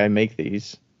like, hey, I make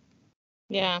these.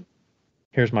 Yeah.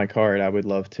 Here's my card. I would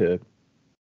love to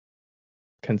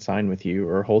consign with you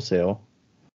or wholesale.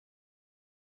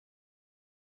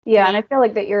 Yeah, and I feel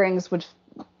like the earrings would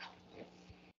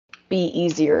be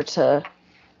easier to.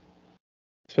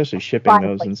 Especially shipping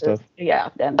those places and stuff. Yeah,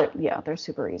 and they're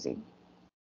super easy.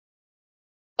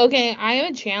 Okay, I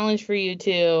have a challenge for you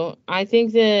too. I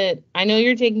think that I know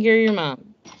you're taking care of your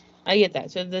mom. I get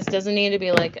that. So this doesn't need to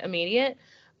be like immediate,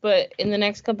 but in the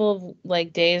next couple of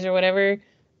like days or whatever,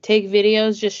 take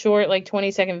videos, just short like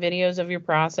 20-second videos of your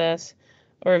process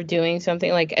or of doing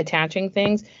something like attaching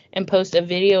things and post a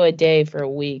video a day for a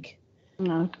week.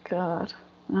 Oh God.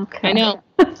 Okay. I know.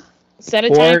 Set a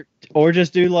time. Or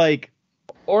just do like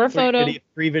or a photo.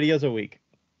 3 videos a week.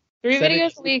 3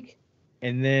 videos a week.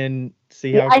 And then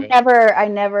see how I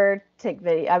never take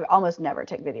video. I almost never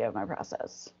take video of my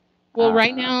process. Well,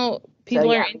 right now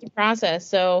people are into process,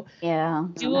 so yeah.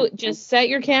 Just set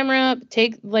your camera up,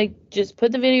 just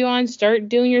put the video on, start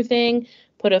doing your thing,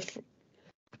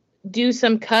 do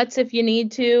some cuts if you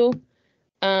need to,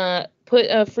 put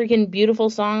a freaking beautiful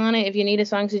song on it. If you need a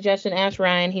song suggestion, ask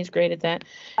Ryan, he's great at that.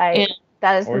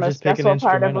 That is the most stressful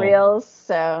part of Reels,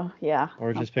 so yeah.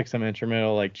 Or just pick some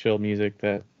instrumental, like chill music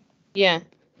that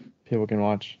people can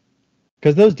watch.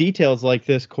 Because those details, like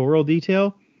this coral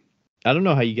detail, I don't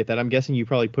know how you get that. I'm guessing you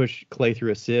probably push clay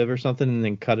through a sieve or something and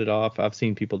then cut it off. I've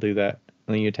seen people do that.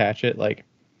 And then you attach it. Like,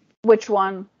 which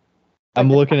one?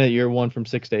 I'm looking at your one from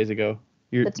 6 days ago.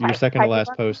 Your second to last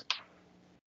post.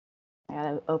 I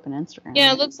gotta open Instagram.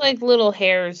 Yeah, it looks like little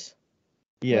hairs.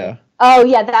 Yeah. Oh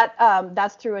yeah,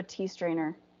 that's through a tea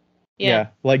strainer. Yeah,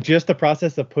 like just the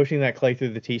process of pushing that clay through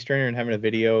the tea strainer and having a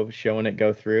video showing it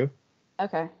go through.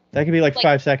 Okay. That could be like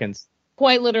 5 seconds.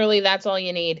 Quite literally, that's all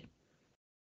you need.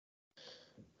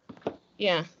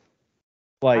 Yeah.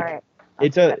 Like right.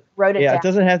 it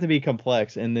doesn't have to be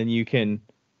complex, and then you can.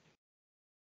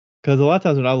 Because a lot of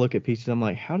times when I look at pieces, I'm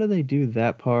like, how do they do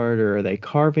that part, or are they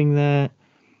carving that?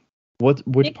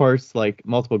 Which parts, like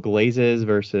multiple glazes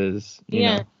versus you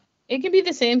know? It can be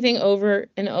the same thing over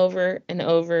and over and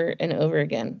over and over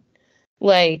again.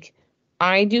 Like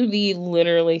I do the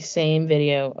literally same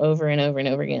video over and over and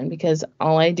over again because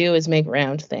all I do is make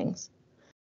round things.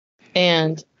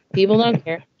 And people don't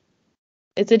care.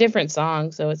 It's a different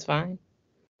song, so it's fine.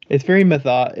 It's very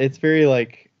it's very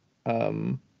like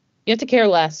You have to care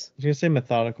less. I was gonna say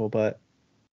methodical, but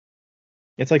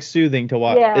it's like soothing to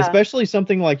watch. Yeah. Especially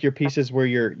something like your pieces where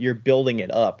you're building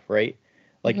it up, right?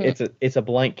 Like it's a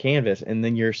blank canvas and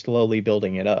then you're slowly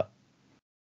building it up.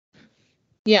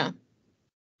 Yeah.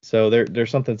 So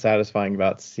there's something satisfying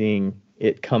about seeing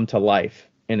it come to life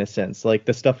in a sense. Like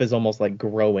the stuff is almost like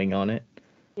growing on it.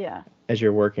 Yeah. As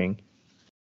you're working.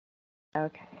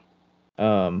 Okay.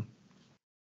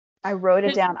 I wrote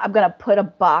it down. I'm gonna put a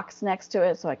box next to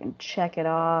it so I can check it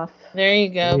off. There you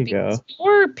go. There you go.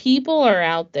 More people are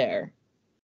out there.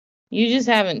 You just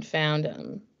haven't found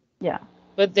them. Yeah.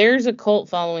 But there's a cult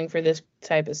following for this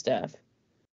type of stuff.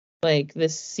 Like the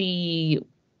sea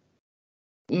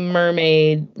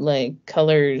mermaid like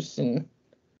colors and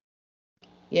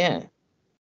yeah.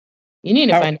 You need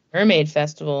to find a mermaid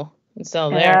festival and sell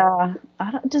there.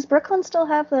 Does Brooklyn still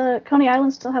have Coney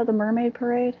Island still have the mermaid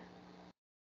parade?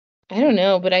 I don't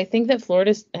know, but I think that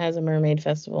Florida has a mermaid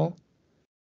festival.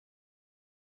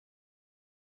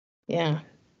 Yeah.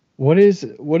 What is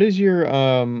your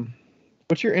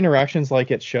what's your interactions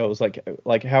like at shows?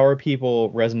 Like how are people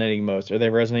resonating most? Are they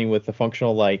resonating with the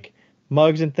functional like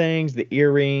mugs and things, the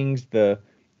earrings, the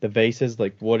vases?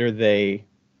 Like what are they?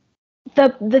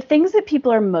 The things that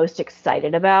people are most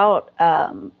excited about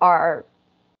are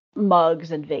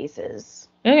mugs and vases.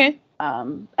 Okay.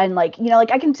 And like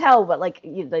I can tell, but like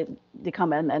they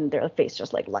come in and their face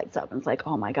just like lights up and it's like,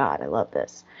 oh my god, I love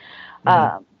this.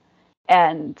 Mm-hmm.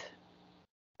 And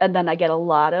then I get a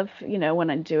lot of when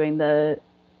I'm doing the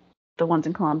ones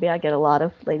in Colombia, I get a lot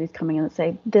of ladies coming in and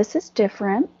say, this is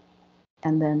different,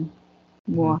 and then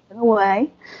walking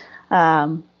away.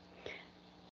 But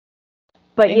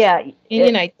yeah, I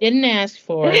didn't ask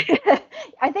for.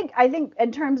 I think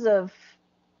in terms of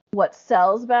what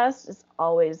sells best is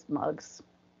always mugs.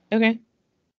 Okay.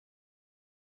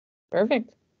 Perfect.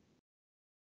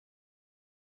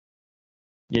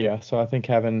 Yeah, so I think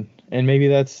having, and maybe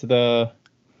that's the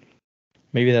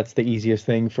easiest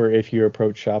thing for if you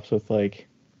approach shops with like,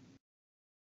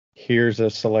 here's a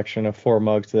selection of 4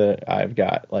 mugs that I've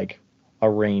got, like a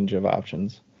range of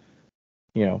options.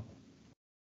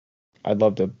 I'd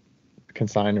love to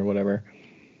consign or whatever.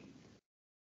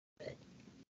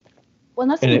 Well,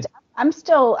 that's I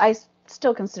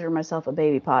still consider myself a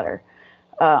baby potter.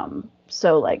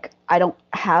 So like I don't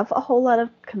have a whole lot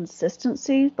of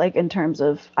consistency, like in terms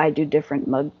of I do different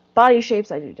mug body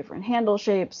shapes, I do different handle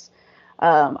shapes.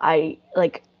 I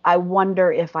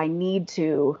wonder if I need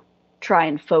to try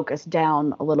and focus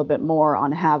down a little bit more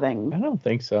on having. I don't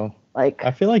think so. Like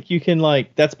I feel like you can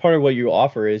that's part of what you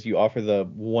offer is you offer the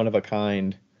one of a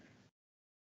kind.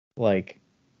 Like,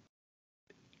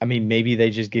 I mean, maybe they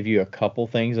just give you a couple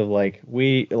things of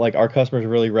our customers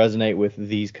really resonate with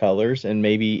these colors, and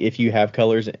maybe if you have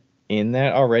colors in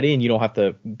that already and you don't have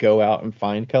to go out and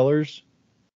find colors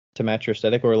to match your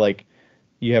aesthetic, or like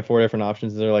you have 4 different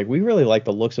options and they're like, we really like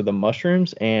the looks of the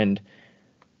mushrooms and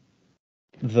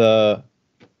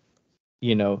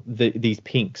these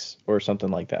pinks or something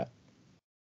like that.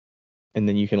 And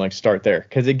then you can like start there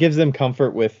because it gives them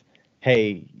comfort with,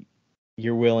 hey,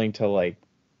 you're willing to like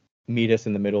meet us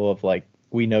in the middle of like,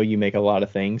 we know you make a lot of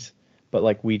things, but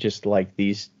like we just like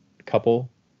these couple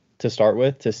to start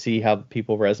with to see how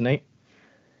people resonate.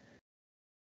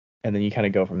 And then you kind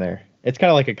of go from there. It's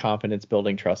kind of like a confidence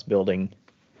building, trust building.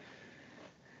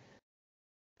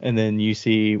 And then you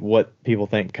see what people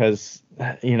think because,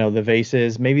 the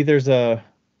vases, maybe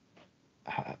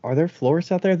are there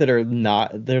florists out there that are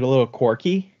not, they're a little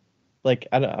quirky? Like,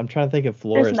 I'm trying to think of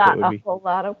florists that would be. There's not that would a whole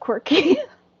lot of quirky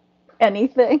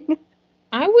anything.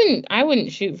 I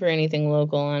wouldn't shoot for anything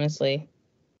local, honestly.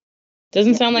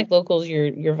 Doesn't sound like local's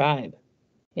your vibe,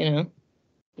 Yeah.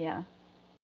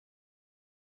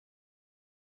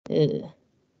 Ugh.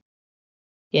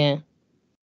 Yeah.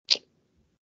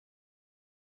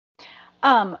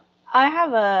 I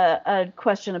have a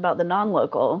question about the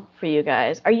non-local for you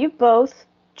guys. Are you both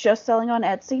just selling on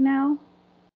Etsy now?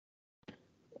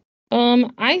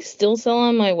 I still sell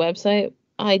on my website.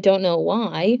 I don't know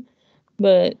why,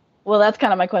 but well, that's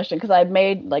kind of my question because I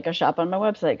made like a shop on my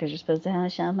website because you're supposed to have a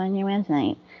shop on your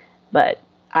website. But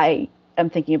I am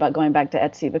thinking about going back to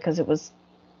Etsy because it was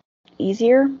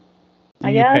easier. Do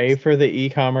you pay for the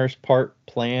e-commerce part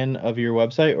plan of your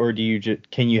website, or do you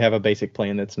can you have a basic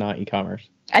plan that's not e-commerce?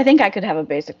 I think I could have a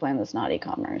basic plan that's not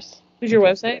e-commerce. Who's your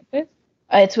website with?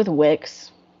 It's with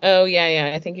Wix. Oh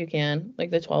yeah, I think you can,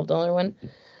 like the $12 one.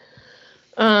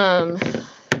 Um,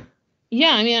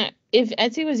 yeah, I mean, if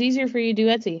Etsy was easier for you, do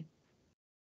Etsy.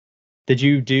 Did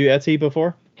you do Etsy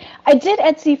before? I did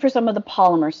Etsy for some of the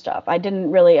polymer stuff. I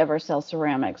didn't really ever sell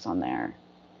ceramics on there.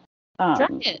 Try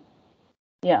it.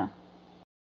 Yeah.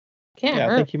 Can't Yeah, I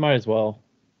hurt. think you might as well.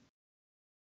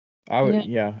 I would,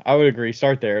 I would agree.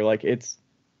 Start there. Like it's,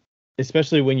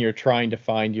 especially when you're trying to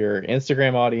find your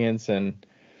Instagram audience, and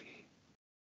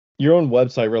your own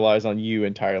website relies on you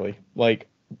entirely. Like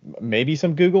maybe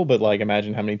some Google, but like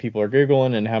imagine how many people are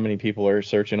Googling and how many people are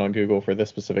searching on Google for this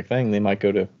specific thing. They might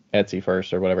go to Etsy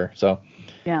first or whatever. So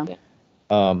Yeah.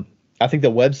 I think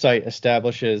the website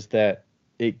establishes that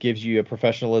it gives you a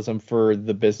professionalism for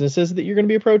the businesses that you're going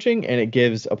to be approaching, and it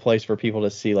gives a place for people to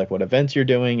see like what events you're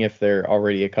doing if they're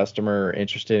already a customer or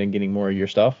interested in getting more of your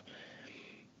stuff.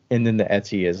 And then the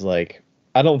Etsy is like,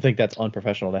 I don't think that's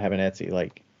unprofessional to have an Etsy.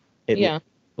 Like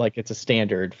like it's a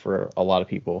standard for a lot of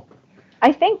people.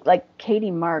 I think like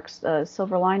Katie Marks,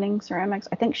 Silver Lining Ceramics,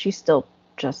 I think she still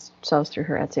just sells through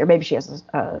her Etsy, or maybe she has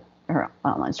her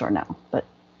online store now. But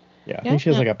yeah, I think she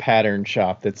has like a pattern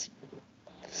shop that's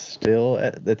still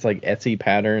that's like Etsy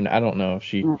pattern. I don't know if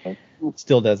she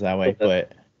still does that way,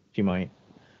 but she might.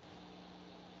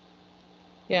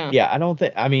 Yeah, I don't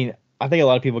think. I mean, I think a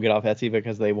lot of people get off Etsy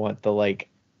because they want the like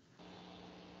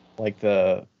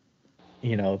the,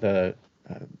 you know, the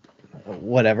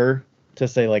whatever to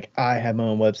say like I have my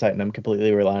own website and I'm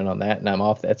completely relying on that and I'm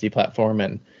off the Etsy platform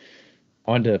and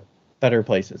onto better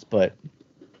places. But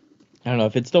I don't know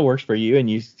if it still works for you and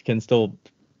you still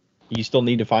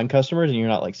need to find customers and you're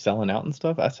not like selling out and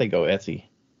stuff. I say go Etsy.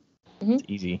 It's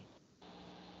easy.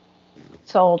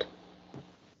 Sold.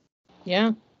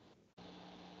 Yeah.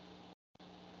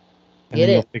 And then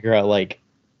you'll figure out like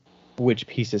which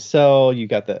pieces sell. You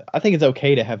got I think it's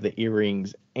okay to have the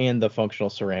earrings and the functional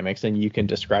ceramics, and you can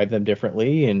describe them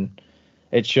differently, and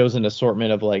it shows an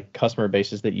assortment of like customer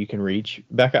bases that you can reach.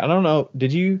 Becca, I don't know,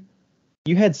 did you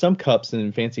had some cups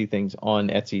and fancy things on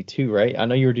Etsy too, right? I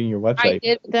know you were doing your website. I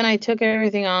did. Then I took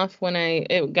everything off when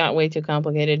it got way too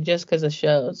complicated just because of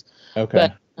shows.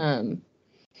 Okay. But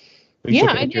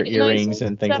yeah, I did your earrings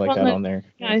and things like that on there.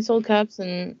 Yeah, I sold cups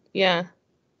and yeah.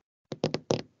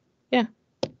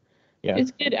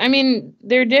 It's good. I mean,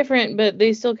 they're different, but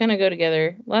they still kind of go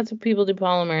together. Lots of people do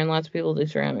polymer and lots of people do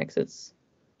ceramics. It's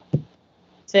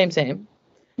same.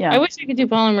 Yeah. I wish I could do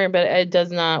polymer, but it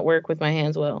does not work with my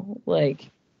hands well.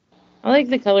 Like, I like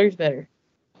the colors better.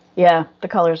 Yeah, the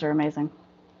colors are amazing.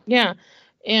 Yeah.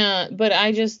 But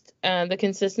I just the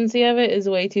consistency of it is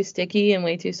way too sticky and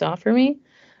way too soft for me.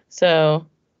 So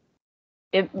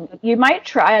you might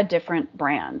try a different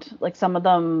brand. Like some of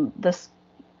them,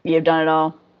 you've done it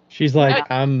all. She's like,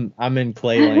 I'm in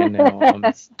Clayland now.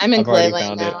 I'm in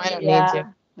Clayland now. I don't need to.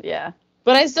 Yeah.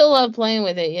 But I still love playing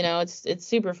with it. You know, it's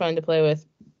super fun to play with.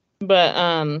 But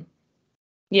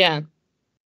yeah,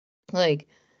 like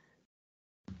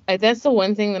that's the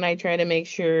one thing that I try to make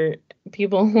sure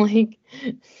people like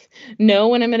know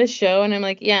when I'm at a show, and I'm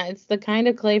like, yeah, it's the kind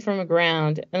of clay from a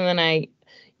ground, and then I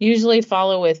usually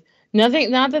follow with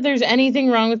nothing. Not that there's anything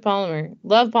wrong with polymer.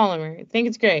 Love polymer. Think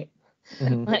it's great.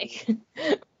 Mm-hmm. Like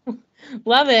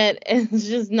love it. It's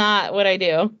just not what I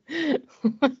do.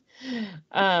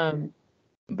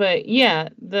 But yeah,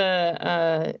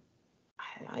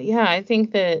 I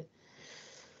think that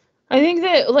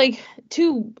like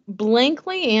to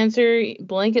blanketly answer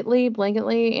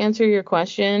your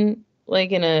question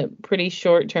like in a pretty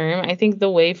short term, I think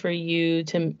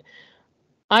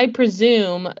I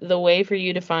presume the way for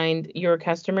you to find your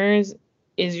customers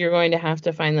is you're going to have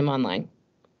to find them online.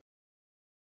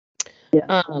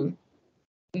 Yeah.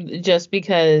 Just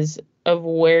because of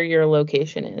where your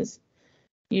location is.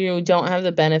 You don't have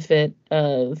the benefit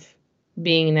of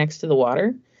being next to the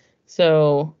water.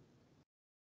 So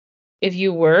if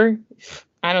you were,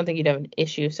 I don't think you'd have an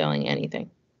issue selling anything.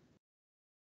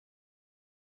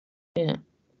 Yeah.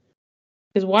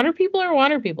 Because water people are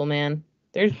water people, man.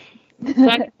 There's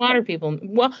fucking water people.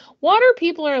 Well, water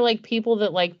people are like people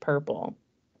that like purple.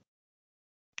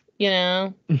 You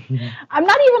know? I'm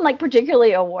not even like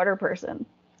particularly a water person.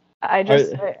 I just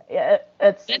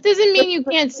that doesn't mean you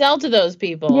can't sell to those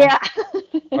people. Yeah.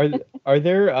 are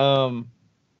there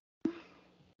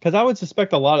because I would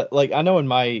suspect a lot of like I know in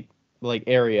my like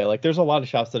area like there's a lot of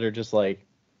shops that are just like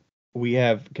we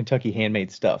have Kentucky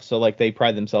handmade stuff, so like they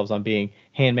pride themselves on being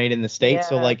handmade in the state. Yeah.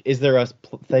 So like is there a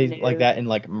place like that in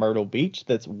like Myrtle Beach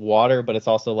that's water but it's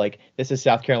also like this is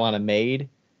South Carolina made?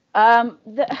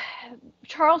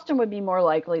 Charleston would be more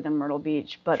likely than Myrtle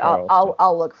Beach, but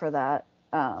I'll look for that.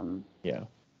 Yeah.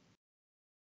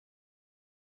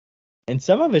 And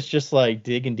some of it's just like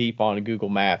digging deep on Google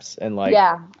Maps and like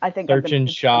Yeah, I think I've been searching doing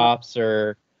that. shops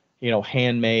or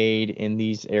handmade in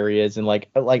these areas. And like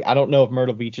I don't know if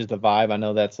Myrtle Beach is the vibe. I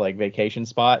know that's like vacation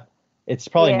spot. It's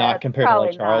probably Yeah, not it's compared to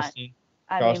like probably not. Charleston.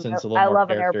 I mean, Charleston's a little I more love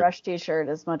an character. airbrush T-shirt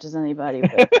as much as anybody,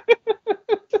 but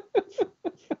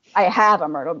I have a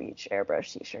Myrtle Beach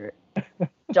airbrush T-shirt.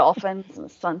 Dolphins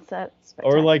and sunset, Or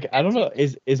spectacular. like I don't know,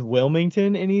 is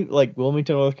Wilmington any like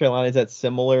Wilmington, North Carolina? Is that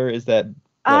similar? Is that like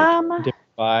I different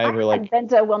vibe or haven't like been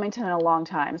to Wilmington in a long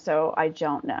time, so I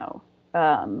don't know.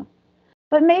 Um,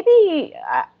 but maybe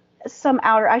some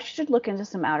outer. I should look into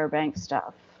some Outer Banks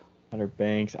stuff. Outer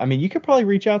Banks? I mean, you could probably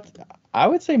reach out. I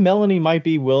would say Melanie might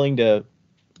be willing to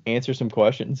answer some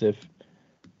questions if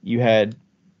you had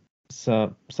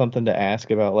something to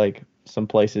ask about like some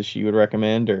places she would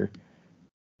recommend or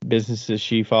businesses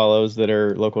she follows that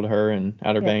are local to her in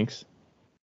Outer Yeah. Banks.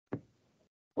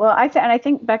 Well, I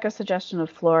think Becca's suggestion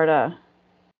of Florida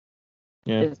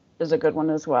Yeah. is a good one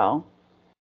as well.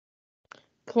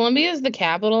 Columbia is the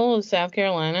capital of South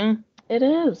Carolina. It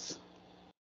is.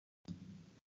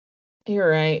 You're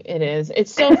right. It is.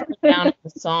 It's so far down in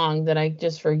the song that I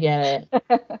just forget it.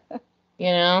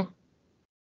 You know?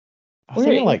 I was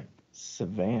thinking like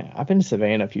Savannah. I've been to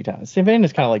Savannah a few times.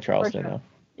 Savannah's kind of like Charleston though.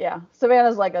 Yeah,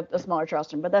 Savannah's like a smaller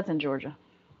Charleston, but that's in Georgia.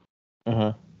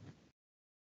 Uh-huh.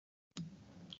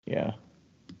 Yeah.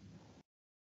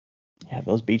 Yeah,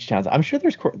 those beach towns. I'm sure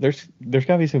there's got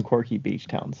to be some quirky beach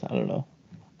towns. I don't know.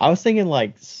 I was thinking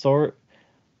like well,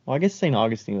 I guess St.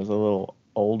 Augustine was a little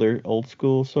old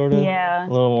school sort of. Yeah. A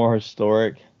little more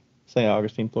historic. St.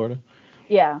 Augustine, Florida.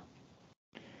 Yeah.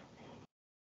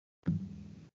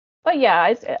 But yeah,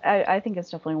 I think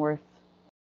it's definitely worth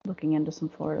looking into some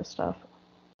Florida stuff.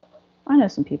 I know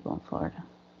some people in Florida.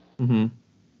 Mm-hmm.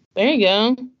 There you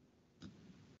go.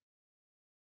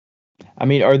 I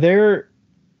mean, are there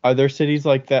cities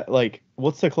like that? Like,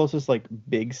 what's the closest like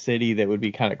big city that would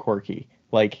be kind of quirky?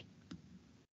 Like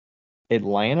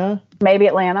Atlanta? Maybe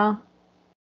Atlanta.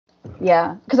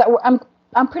 Yeah, because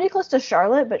I'm pretty close to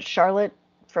Charlotte, but Charlotte,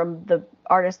 from the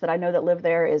artists that I know that live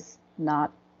there, is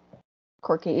not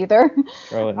quirky either.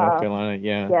 Charlotte, North Carolina.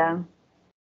 Yeah. Yeah.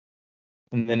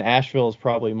 And then Asheville is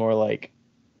probably more like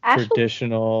Asheville,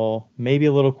 traditional, maybe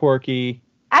a little quirky.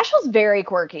 Asheville's very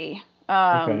quirky.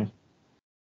 Okay.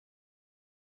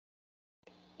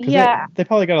 Yeah. They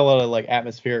probably got a lot of like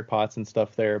atmospheric pots and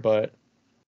stuff there, but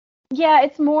Yeah,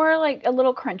 it's more like a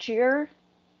little crunchier.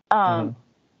 But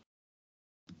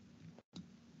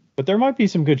there might be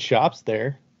some good shops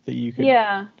there that you could.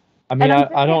 Yeah. I mean,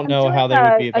 I don't know how they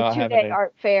would be about a having two-day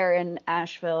art fair in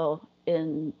Asheville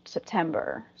in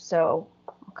September, so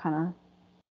I'll kind of.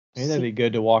 Maybe that'd be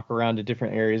good to walk around to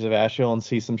different areas of Asheville and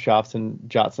see some shops and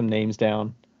jot some names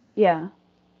down. Yeah.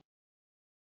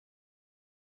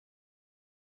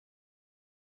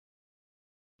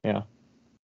 Yeah.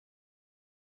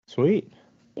 Sweet.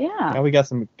 Yeah. Now we got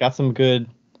some good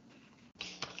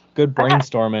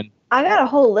brainstorming. I got a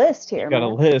whole list here. You got a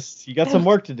list. You got some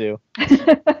work to do.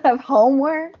 Of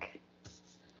homework.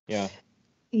 Yeah.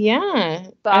 Yeah.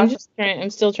 I'm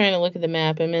still trying to look at the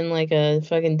map. I'm in like a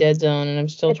fucking dead zone, and I'm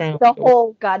still trying to. The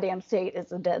whole goddamn state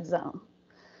is a dead zone.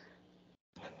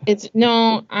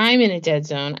 No, I'm in a dead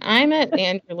zone. I'm at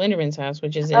Andrew Linderman's house,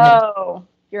 which is in. Oh,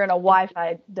 you're in a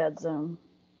Wi-Fi dead zone.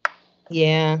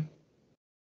 Yeah.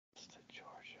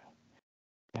 Georgia.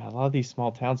 Yeah, a lot of these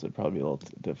small towns would probably be a little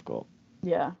difficult.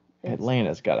 Yeah.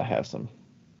 Atlanta's got to have some.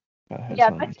 Yeah,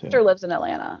 my sister lives in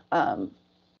Atlanta,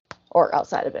 or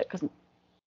outside of it, because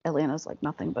Atlanta's like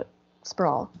nothing but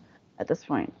sprawl at this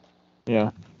point. Yeah.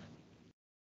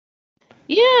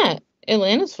 Yeah,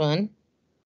 Atlanta's fun.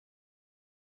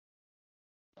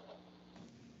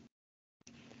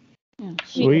 Yeah.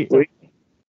 Sweet.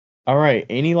 All right.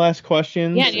 Any last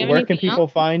questions? Yeah, where can people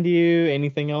find you?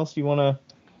 Anything else you want to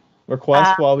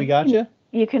request while we got you?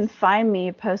 You can find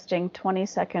me posting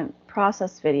 20-second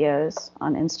process videos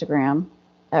on Instagram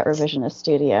at Revisionist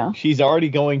Studio. She's already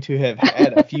going to have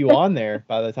had a few on there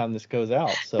by the time this goes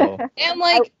out. So and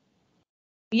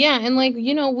we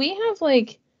have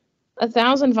like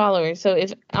 1,000 followers. So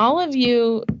if all of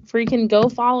you freaking go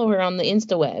follow her on the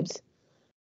Instawebs,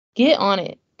 get on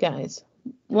it, guys.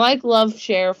 Like, love,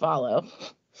 share, follow.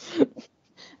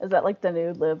 Is that like the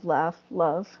new live, laugh,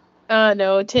 love?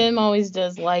 No, Tim always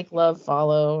does like, love,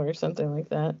 follow, or something like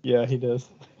that. Yeah, he does.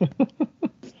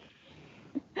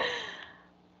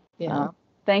 Yeah.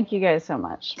 Thank you guys so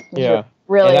much. Yeah.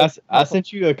 Really. And I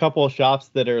sent you a couple of shops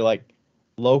that are like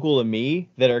local to me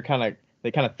that are kind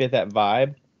of fit that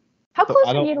vibe. How close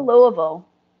are you to Louisville?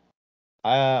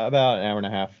 About an hour and a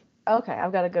half. Okay,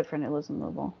 I've got a good friend who lives in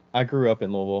Louisville. I grew up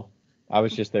in Louisville. I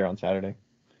was just there on Saturday.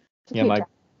 It's a Yeah, cute town.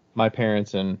 my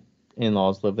parents and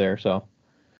in-laws live there, so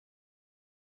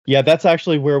yeah, that's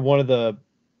actually where one of the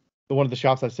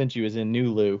shops I sent you is in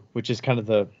Nulu, which is kind of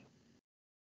the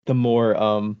more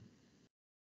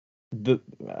the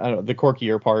I don't know, the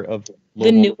quirkier part of The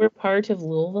Louisville. newer part of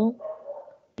Louisville.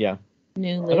 Yeah.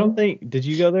 New I don't think did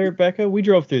you go there, Becca? We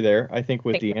drove through there, I think,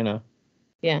 with Think- Deanna.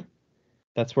 Yeah.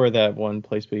 That's where that one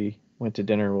place we went to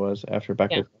dinner was after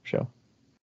Becca's show.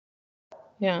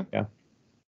 Yeah. Yeah.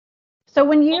 So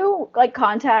when you like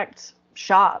contact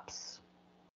shops,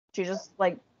 do you just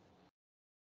like,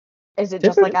 is it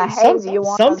just like a hey, do you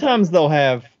want? Sometimes they'll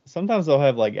have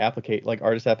like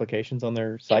artist applications on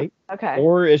their site, Okay.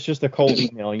 or it's just a cold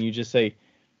email and you just say,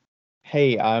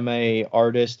 "Hey, I'm a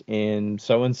artist in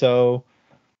so and so.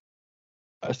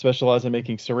 I specialize in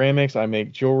making ceramics. I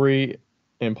make jewelry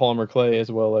in polymer clay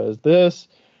as well as this.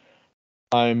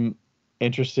 I'm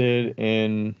interested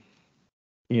in,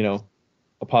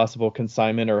 a possible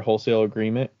consignment or wholesale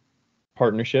agreement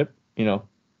partnership."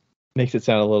 Makes it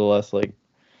sound a little less like,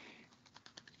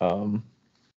 um,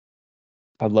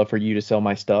 I'd love for you to sell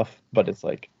my stuff, but it's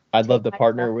like, I'd love to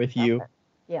partner with you,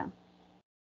 Yeah.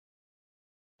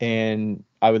 and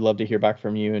I would love to hear back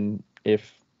from you and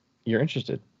if you're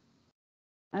interested.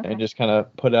 Okay. And just kind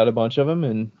of put out a bunch of them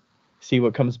and see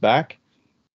what comes back.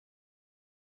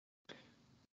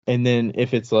 And then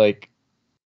if it's like,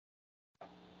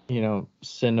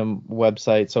 send them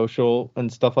website, social,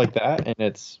 and stuff like that, and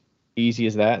it's easy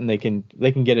as that, and they can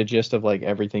get a gist of like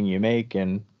everything you make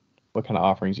and what kind of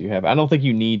offerings you have. I don't think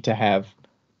you need to have,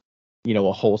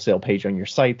 a wholesale page on your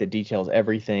site that details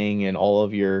everything and all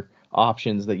of your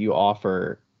options that you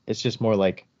offer. It's just more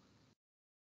like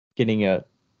getting an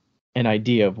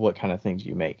idea of what kind of things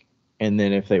you make. And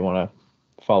then if they want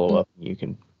to follow up, you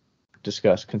can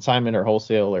discuss consignment or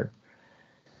wholesale or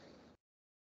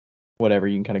whatever.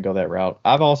 You can kind of go that route.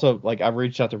 I've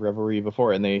reached out to Revelry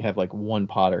before, and they have like one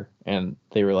potter, and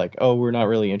they were like, "Oh, we're not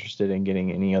really interested in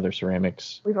getting any other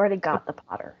ceramics. We've already got the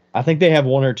potter." I think they have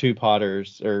one or two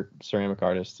potters or ceramic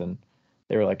artists, and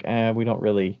they were like, we don't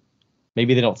really.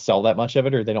 Maybe they don't sell that much of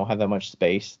it, or they don't have that much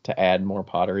space to add more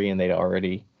pottery, and they'd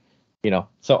already,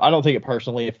 So I don't take it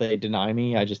personally if they deny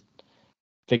me. I just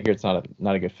figure it's not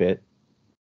a good fit.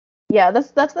 Yeah,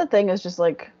 that's the thing, is just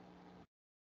like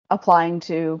applying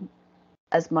to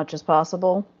as much as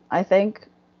possible, I think.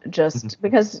 Just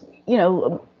because,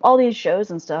 all these shows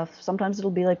and stuff, sometimes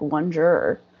it'll be like one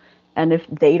juror. And if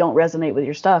they don't resonate with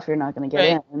your stuff, you're not going to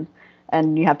get in.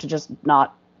 And you have to just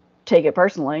not take it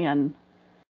personally and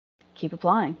keep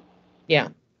applying. Yeah.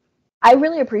 I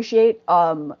really appreciate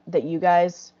that you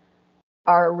guys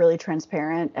are really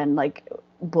transparent and like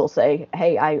will say,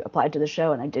 "Hey, I applied to the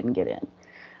show and I didn't get in."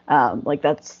 Like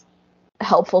that's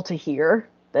helpful to hear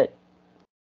that.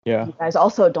 Yeah. You guys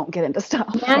also don't get into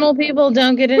stuff. Normal people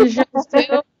don't get into shows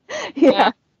too.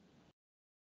 Yeah.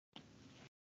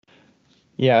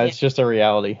 Yeah, it's just a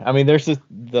reality. I mean, there's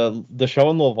the show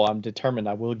in Louisville. I'm determined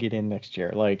I will get in next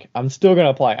year. Like, I'm still gonna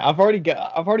apply. I've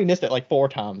already missed it like 4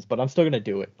 times, but I'm still gonna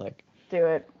do it. Like, do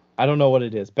it. I don't know what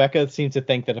it is. Becca seems to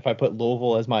think that if I put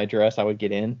Louisville as my address, I would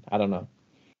get in. I don't know.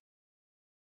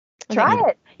 Try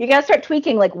it. You gotta start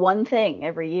tweaking like one thing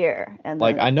every year, and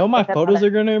like I know my photos are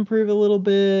gonna improve a little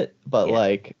bit, but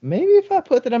like maybe if I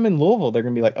put that I'm in Louisville, they're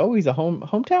gonna be like, "Oh, he's a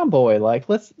hometown boy." Like,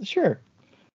 sure.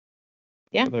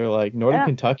 Yeah. They're like, Northern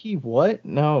Kentucky? What?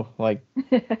 No, like.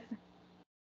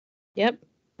 Yep.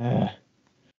 Gonna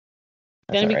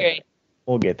be great.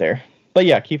 We'll get there. But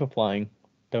yeah, keep applying.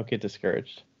 Don't get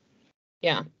discouraged.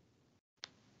 Yeah.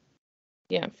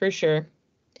 Yeah, for sure.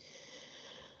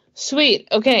 Sweet.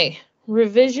 Okay.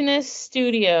 Revisionist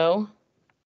Studio.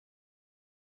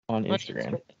 On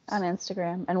Instagram. On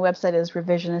Instagram. And website is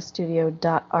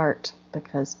revisioniststudio.art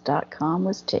because .com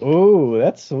was taken. Ooh,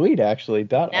 that's sweet, actually.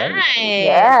 Nice. .art.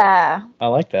 Yeah. I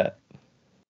like that.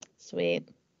 Sweet.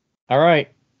 All right,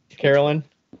 Carolyn.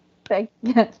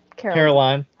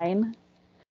 Caroline.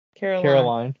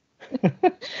 Caroline.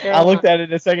 I looked at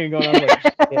it a second ago and I was like,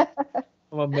 shit,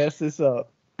 I'm going to mess this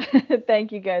up.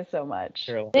 Thank you guys so much.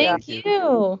 Caroline. Thank you.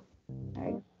 All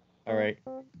right.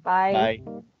 Bye.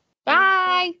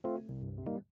 Bye.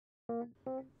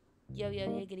 Yo,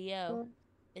 higgity yo.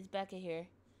 It's Becca here.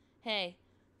 Hey,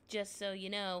 just so you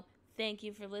know, thank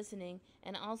you for listening.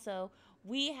 And also,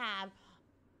 we have...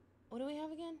 What do we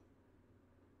have again?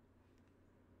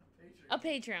 A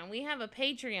Patreon. We have a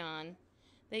Patreon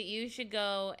that you should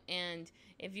go, and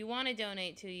if you want to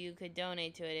donate to, you could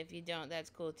donate to it. If you don't, that's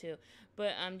cool too.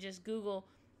 But just Google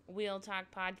Wheel Talk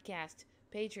Podcast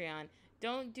Patreon.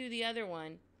 Don't do the other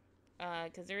one,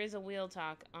 because there is a Wheel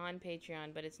Talk on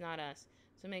Patreon, but it's not us.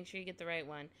 So make sure you get the right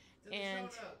one. It's in the show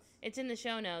notes. It's in the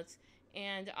show notes.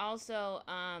 And also,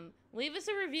 leave us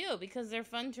a review because they're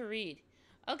fun to read.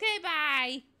 Okay,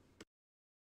 bye.